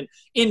 59 and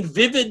in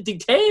vivid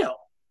detail.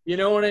 You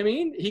know what I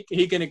mean?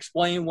 He can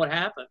explain what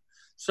happened.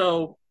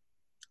 So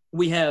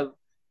we have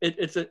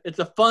it's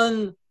a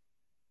fun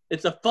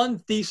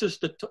thesis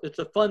it's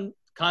a fun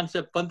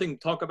concept, fun thing to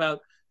talk about.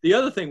 The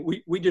other thing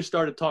we just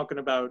started talking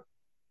about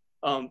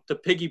to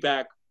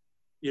piggyback,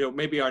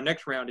 maybe our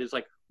next round is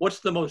like,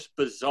 what's the most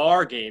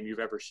bizarre game you've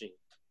ever seen?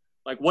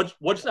 Like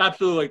what's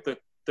absolutely like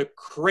the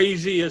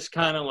craziest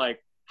kind of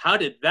like, how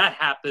did that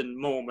happen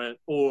moment?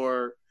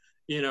 Or,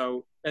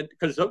 and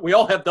because we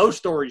all have those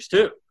stories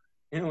too.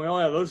 We all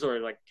have those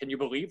stories. Like, can you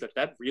believe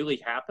that really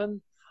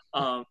happened?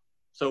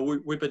 So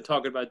we've been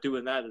talking about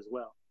doing that as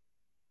well.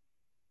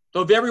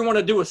 So if you ever want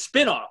to do a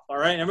spin-off, all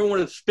right? Everyone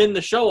want to spin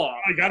the show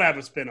off. I got to have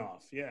a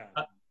spin-off, yeah.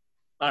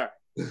 All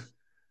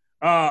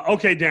right.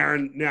 Okay,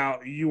 Darren, now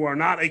you are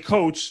not a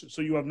coach,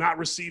 so you have not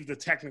received a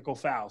technical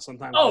foul.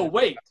 Sometimes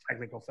wait.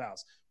 Technical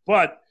fouls.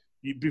 But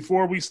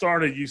before we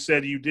started, you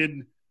said you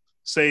did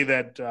say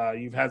that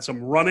you've had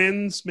some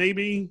run-ins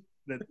maybe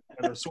that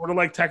are sort of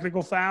like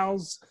technical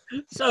fouls.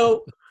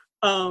 So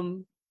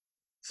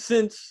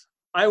since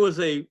I was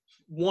a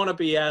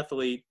wannabe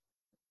athlete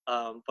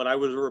but I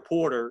was a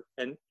reporter,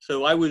 and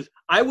so I was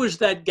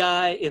that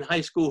guy in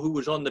high school who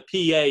was on the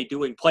PA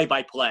doing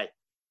play-by-play.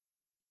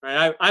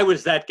 Right? I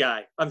was that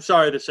guy. I'm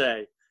sorry to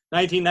say.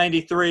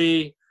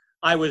 1993,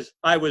 I was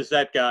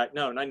that guy.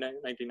 No, not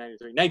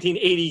 1993.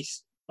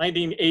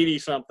 1980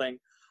 something.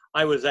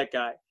 I was that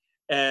guy,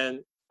 and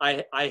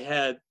I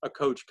had a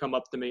coach come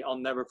up to me. I'll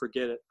never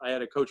forget it. I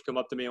had a coach come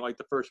up to me in like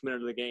the first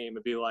minute of the game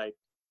and be like,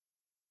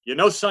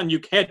 son, you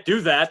can't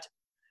do that.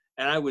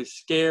 And I was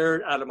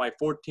scared out of my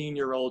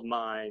 14-year-old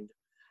mind.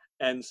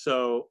 And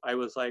so I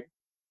was like,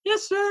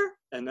 yes, sir.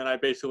 And then I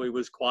basically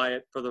was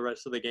quiet for the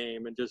rest of the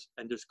game and just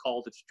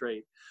called it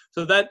straight.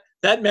 So that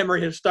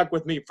memory has stuck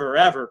with me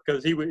forever,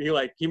 because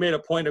he made a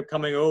point of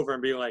coming over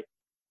and being like,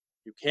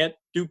 you can't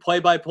do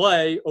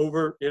play-by-play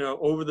over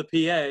the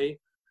PA.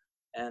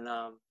 And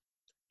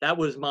that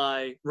was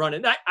my run.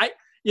 And I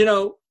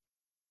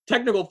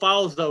technical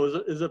fouls though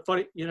is a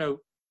funny,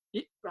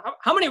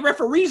 how many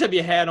referees have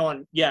you had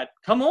on yet?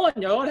 Come on,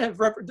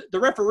 the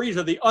referees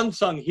are the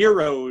unsung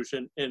heroes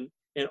in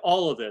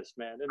all of this,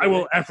 man. I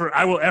will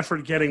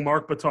effort getting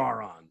Mark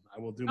Batar on. I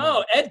will do.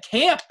 Ed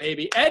Camp,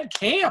 baby, Ed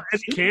Camp.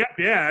 Ed Camp,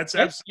 yeah, that's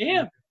Ed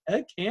Camp.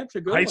 Ed Camp's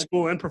a good high one.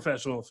 school and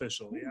professional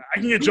official. Yeah, I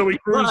can get Joey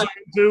Cruz on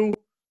too.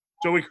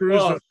 Joey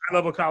Cruz does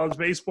high-level college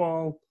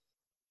baseball.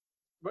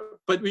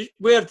 But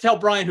we have to tell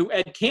Brian who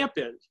Ed Camp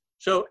is.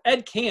 So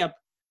Ed Camp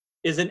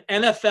is an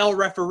NFL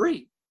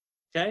referee.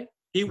 Okay,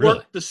 he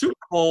worked the Super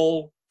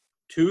Bowl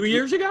 2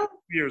 years ago.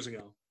 2 years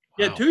ago.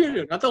 Yeah, 2 years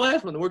ago. Not the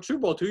last one. They worked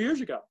Super Bowl 2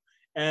 years ago.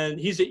 And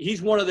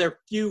he's one of their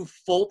few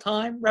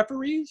full-time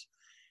referees.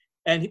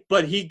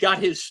 But he got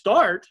his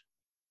start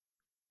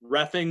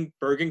reffing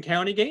Bergen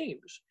County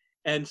games.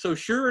 And so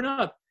sure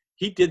enough,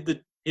 he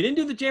didn't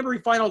do the Jamboree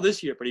final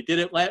this year, but he did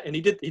it and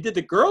he did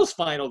the girls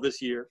final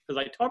this year,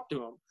 because I talked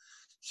to him.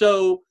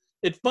 So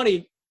it's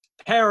funny,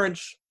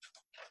 parents,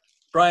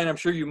 Brian, I'm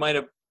sure you might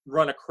have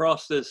run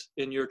across this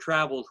in your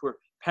travels, where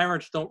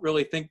parents don't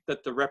really think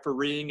that the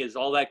refereeing is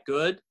all that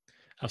good.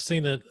 I've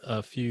seen it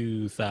a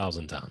few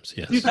thousand times.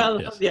 Yes.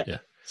 Yeah.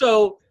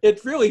 So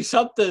it's really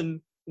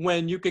something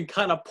when you can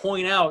kind of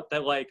point out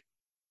that, like,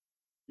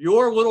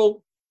 your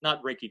little,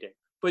 not rinky dink,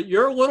 but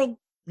your little,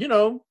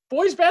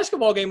 boys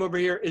basketball game over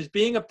here is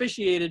being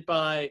officiated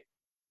by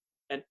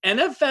an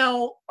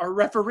NFL or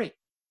referee.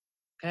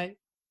 Okay.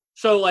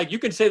 So, like, you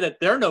can say that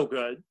they're no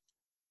good.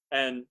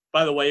 And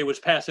by the way, it was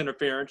pass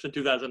interference in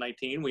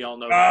 2019. We all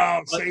know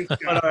that.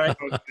 But all right.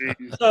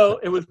 So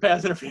it was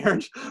pass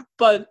interference,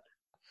 but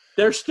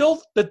they're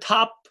still the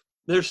top.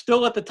 They're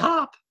still at the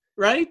top,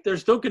 right? They're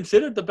still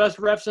considered the best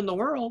refs in the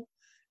world.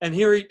 And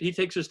here he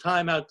takes his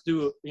time out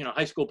to do,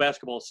 high school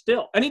basketball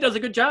still. And he does a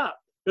good job.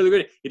 Really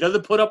good. He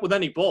doesn't put up with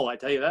any bull, I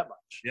tell you that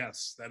much.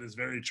 Yes, that is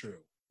very true.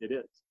 It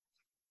is.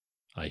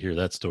 I hear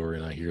that story,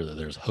 and I hear that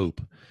there's hope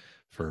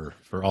for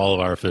all of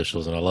our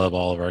officials, and I love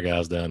all of our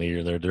guys down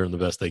here. They're doing the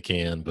best they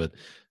can, but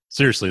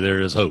seriously, there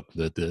is hope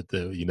that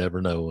you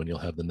never know when you'll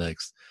have the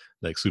next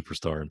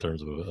superstar in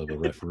terms of a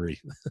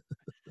referee.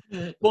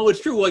 Well,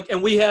 it's true. Like,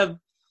 and we have,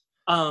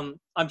 I'm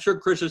sure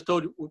Chris has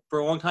told you for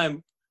a long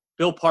time,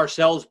 Bill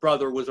Parcells'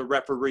 brother was a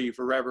referee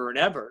forever and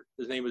ever.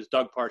 His name was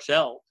Doug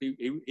Parcells.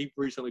 He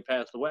recently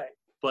passed away,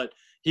 but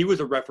he was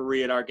a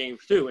referee at our games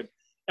too. And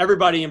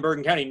everybody in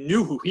Bergen County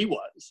knew who he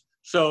was.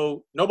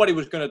 So nobody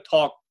was going to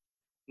talk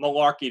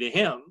malarkey to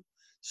him.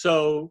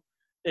 So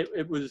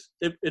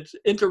it's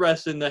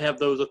interesting to have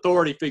those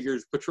authority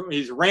figures,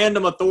 these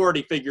random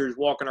authority figures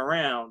walking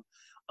around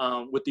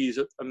with these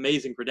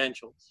amazing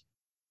credentials.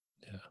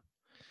 Yeah.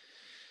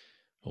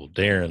 Well,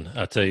 Darren,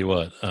 I tell you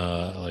what,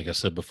 like I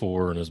said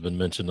before, and has been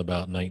mentioned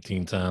about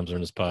 19 times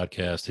during this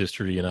podcast,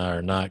 history and I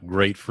are not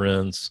great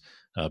friends,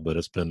 but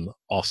it's been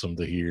awesome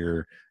to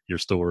hear your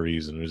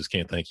stories, and we just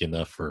can't thank you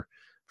enough for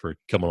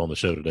coming on the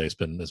show today. It's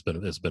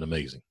been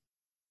amazing.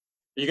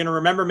 Are you going to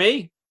remember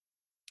me?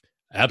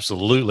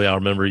 Absolutely, I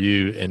remember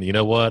you. And you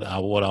know what?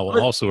 What I will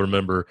also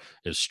remember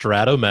is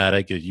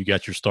Stratomatic. You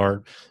got your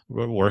start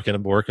working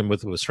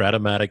with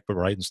Stratomatic, but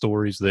writing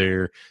stories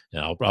there.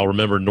 And I'll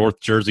remember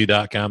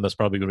NorthJersey.com. That's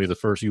probably going to be the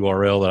first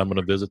URL that I'm going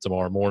to visit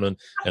tomorrow morning.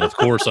 And of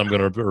course, I'm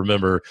going to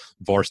remember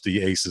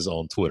Varsity Aces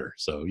on Twitter.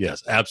 So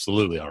yes,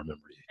 absolutely, I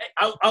remember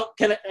you.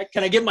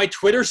 Can I get my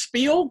Twitter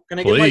spiel? Can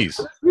I Please.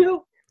 Get my Twitter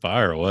spiel?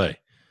 Fire away.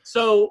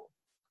 So,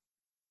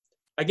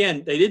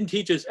 again, they didn't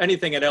teach us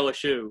anything at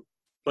LSU,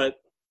 but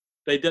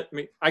they did. I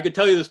mean, I could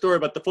tell you the story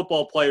about the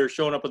football players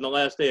showing up on the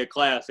last day of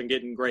class and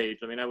getting grades.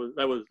 I mean, that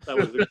was.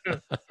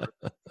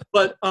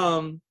 But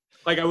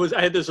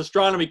I had this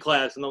astronomy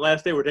class, and the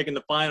last day we're taking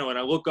the final, and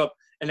I look up,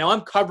 and now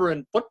I'm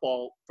covering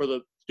football for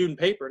the student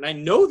paper, and I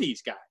know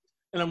these guys,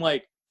 and I'm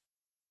like,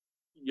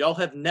 y'all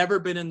have never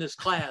been in this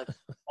class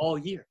all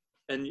year,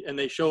 and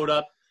they showed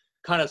up,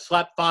 kind of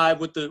slapped five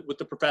with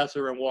the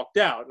professor and walked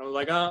out, and I was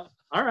like, all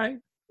right,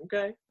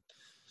 okay,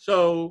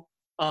 so.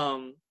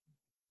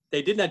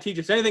 They did not teach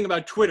us anything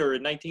about Twitter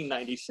in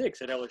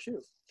 1996 at LSU.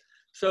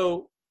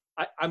 So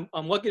I'm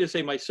lucky to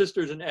say my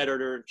sister's an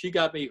editor, and she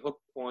got me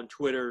hooked on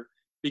Twitter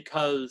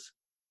because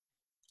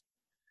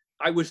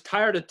I was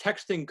tired of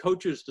texting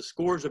coaches the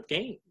scores of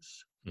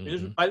games.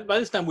 By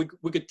this time,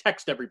 we could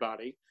text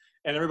everybody,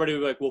 and everybody would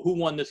be like, well, who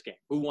won this game?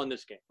 Who won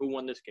this game? Who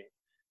won this game?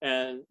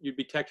 And you'd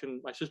be texting.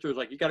 My sister was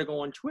like, you got to go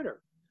on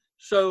Twitter.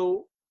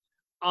 So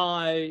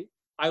I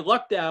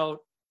lucked out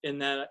in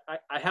that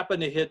I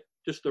happened to hit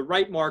just the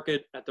right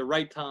market at the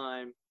right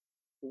time.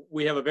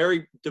 We have a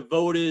very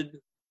devoted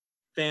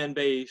fan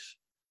base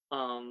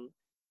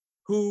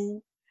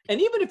who, and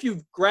even if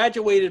you've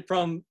graduated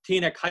from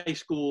Teaneck High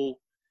School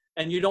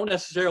and you don't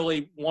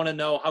necessarily want to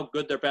know how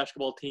good their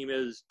basketball team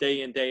is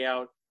day in, day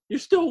out, you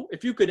still,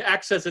 if you could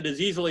access it as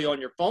easily on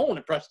your phone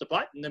and press the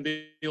button and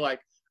be like,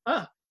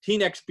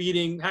 Teaneck's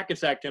beating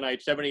Hackensack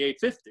tonight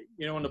 78-50,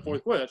 in the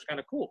fourth quarter. That's kind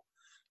of cool.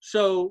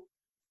 So,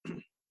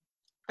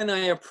 and I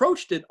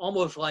approached it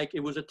almost like it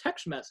was a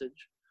text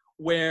message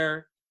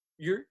where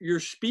you're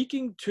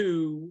speaking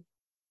to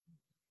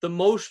the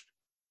most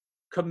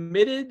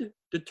committed,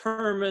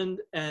 determined,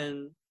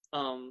 and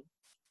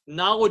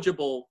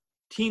knowledgeable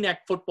Teaneck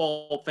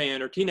football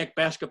fan or Teaneck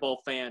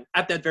basketball fan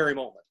at that very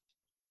moment.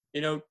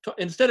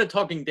 Instead of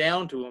talking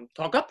down to them,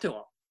 talk up to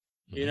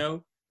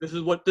them. This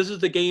is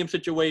the game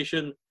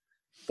situation.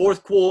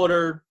 Fourth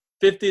quarter,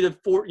 50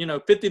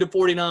 to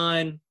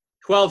 49,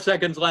 12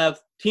 seconds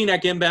left.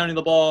 Teaneck inbounding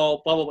the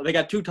ball, blah, blah, blah. They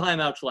got 2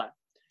 timeouts left.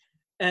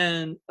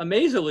 And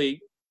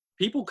amazingly,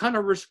 people kind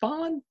of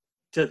respond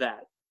to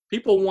that.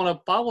 People want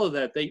to follow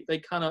that. They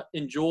kind of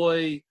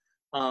enjoy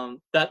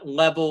that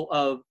level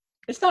of,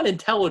 it's not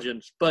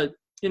intelligence, but,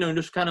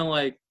 just kind of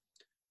like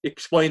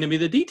explain to me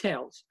the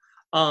details.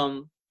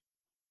 I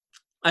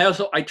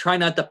try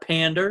not to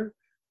pander.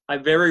 I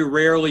very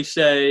rarely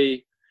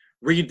say,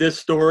 read this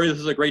story. This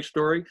is a great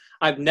story.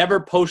 I've never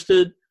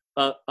posted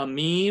a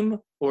meme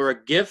or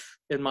a GIF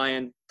in my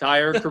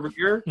entire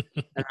career,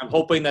 and I'm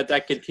hoping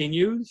that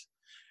continues,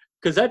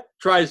 because that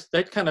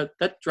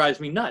drives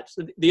me nuts.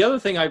 The other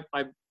thing I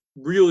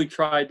really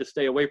tried to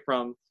stay away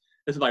from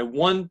is my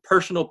one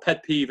personal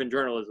pet peeve in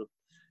journalism,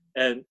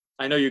 and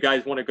I know you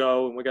guys want to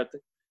go, and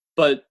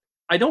but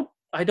I don't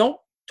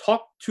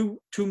talk to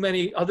too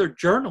many other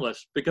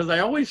journalists, because I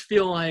always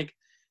feel like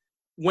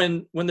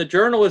when the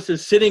journalist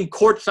is sitting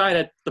courtside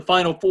at the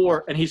Final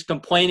Four and he's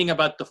complaining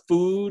about the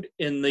food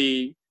in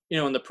the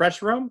in the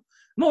press room,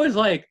 I'm always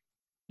like,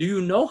 do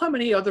you know how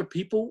many other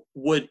people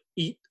would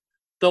eat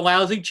the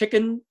lousy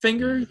chicken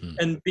fingers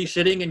and be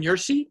sitting in your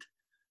seat?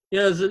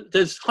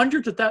 There's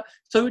hundreds of that.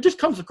 So it just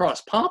comes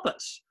across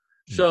pompous.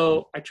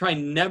 So I try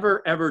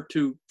never, ever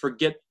to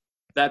forget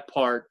that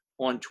part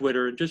on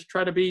Twitter, and just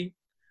try to be,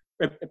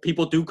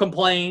 people do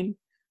complain.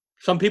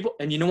 Some people,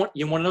 and you know what,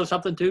 you want to know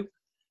something too?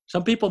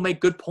 Some people make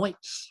good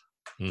points.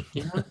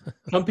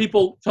 Some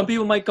people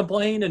might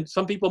complain, and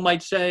some people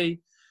might say,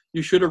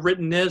 you should have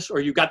written this,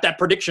 or you got that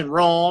prediction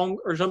wrong,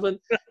 or something.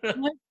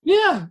 I'm like,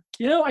 yeah,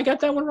 I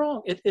got that one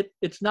wrong.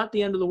 It's not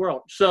the end of the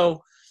world.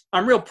 So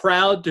I'm real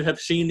proud to have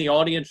seen the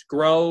audience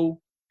grow,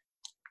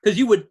 because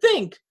you would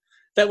think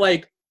that,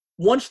 like,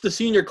 once the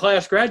senior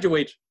class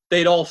graduates,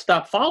 they'd all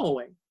stop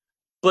following,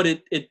 but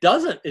it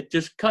doesn't. It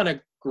just kind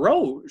of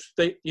grows.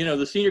 The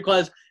senior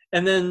class,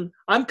 and then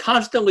I'm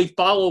constantly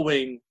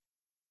following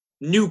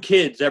new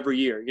kids every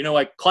year.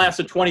 Like class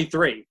of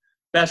 23,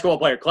 basketball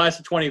player, class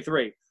of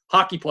 23.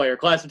 Hockey player,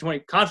 class of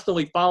 20,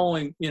 constantly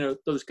following,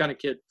 those kind of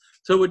kids.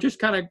 So it just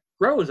kind of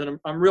grows, and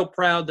I'm real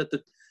proud that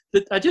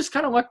I just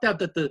kind of lucked out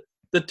that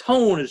the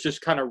tone is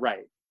just kind of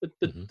right.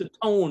 The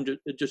tone,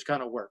 it just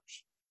kind of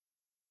works.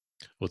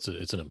 Well,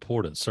 it's an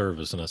important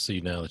service, and I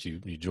see now that you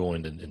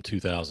joined in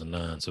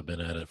 2009, so been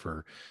at it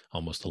for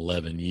almost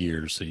 11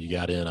 years. So you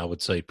got in, I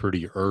would say,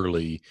 pretty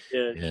early,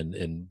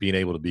 and being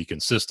able to be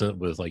consistent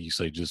with, like you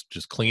say,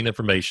 just clean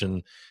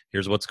information.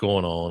 Here's what's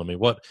going on. I mean,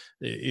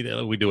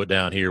 we do it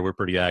down here. We're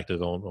pretty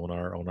active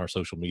on our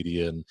social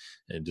media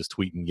and just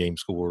tweeting game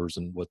scores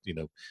and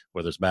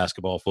whether it's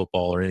basketball,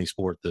 football, or any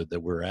sport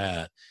that we're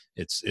at.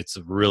 It's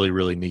really,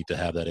 really neat to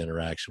have that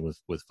interaction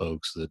with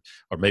folks that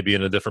are maybe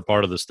in a different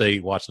part of the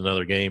state watching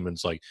another game, and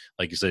it's like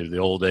you say, the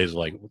old days of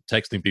like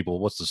texting people,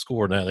 what's the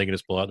score? Now they can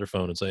just pull out their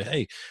phone and say,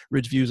 hey,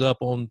 Ridgeview's up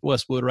on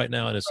Westwood right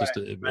now, and it's just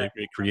it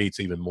creates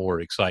even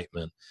more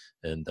excitement.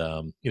 And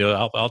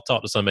I'll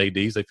talk to some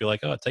ADs. They feel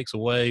like, it takes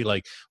away,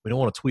 like, we don't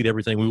want to tweet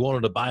everything. We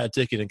wanted to buy a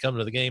ticket and come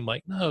to the game.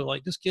 Like, no,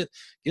 like, just get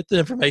the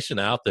information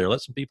out there.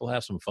 Let some people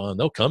have some fun.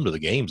 They'll come to the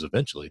games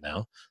eventually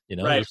now.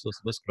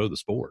 Let's grow the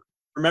sport.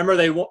 Remember,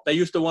 they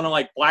used to want to,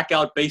 like,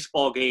 blackout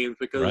baseball games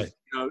because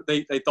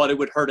they thought it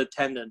would hurt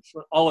attendance.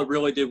 All it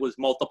really did was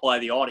multiply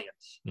the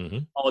audience.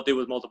 All it did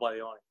was multiply the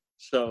audience.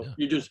 So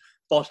you're just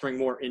fostering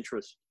more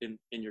interest in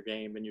your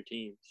game and your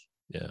teams.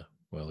 Yeah.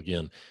 Well,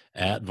 again,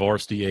 at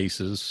Varsity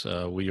Aces,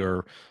 we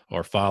are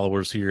our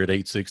followers here at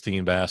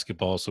 816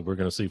 Basketball, so we're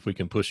going to see if we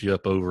can push you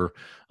up over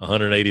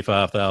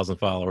 185,000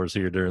 followers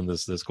here during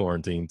this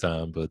quarantine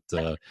time. But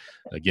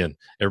again,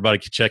 everybody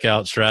can check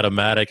out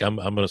Stratomatic. I'm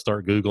going to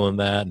start Googling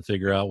that and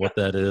figure out what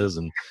that is,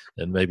 and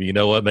maybe, you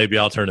know what, maybe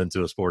I'll turn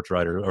into a sports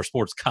writer or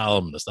sports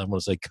columnist. I'm going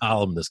to say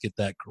columnist. Get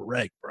that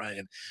correct,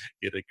 Brian.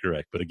 Get it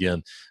correct. But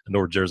again,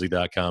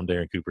 NorthJersey.com.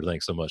 Darren Cooper,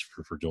 thanks so much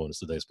for joining us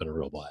today. It's been a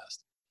real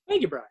blast.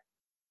 Thank you, Brian.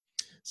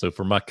 So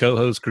for my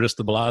co-host, Chris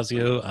de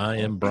Blasio, I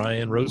am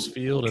Brian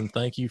Rosefield, and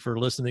thank you for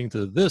listening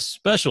to this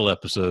special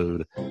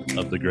episode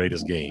of The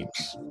Greatest Games.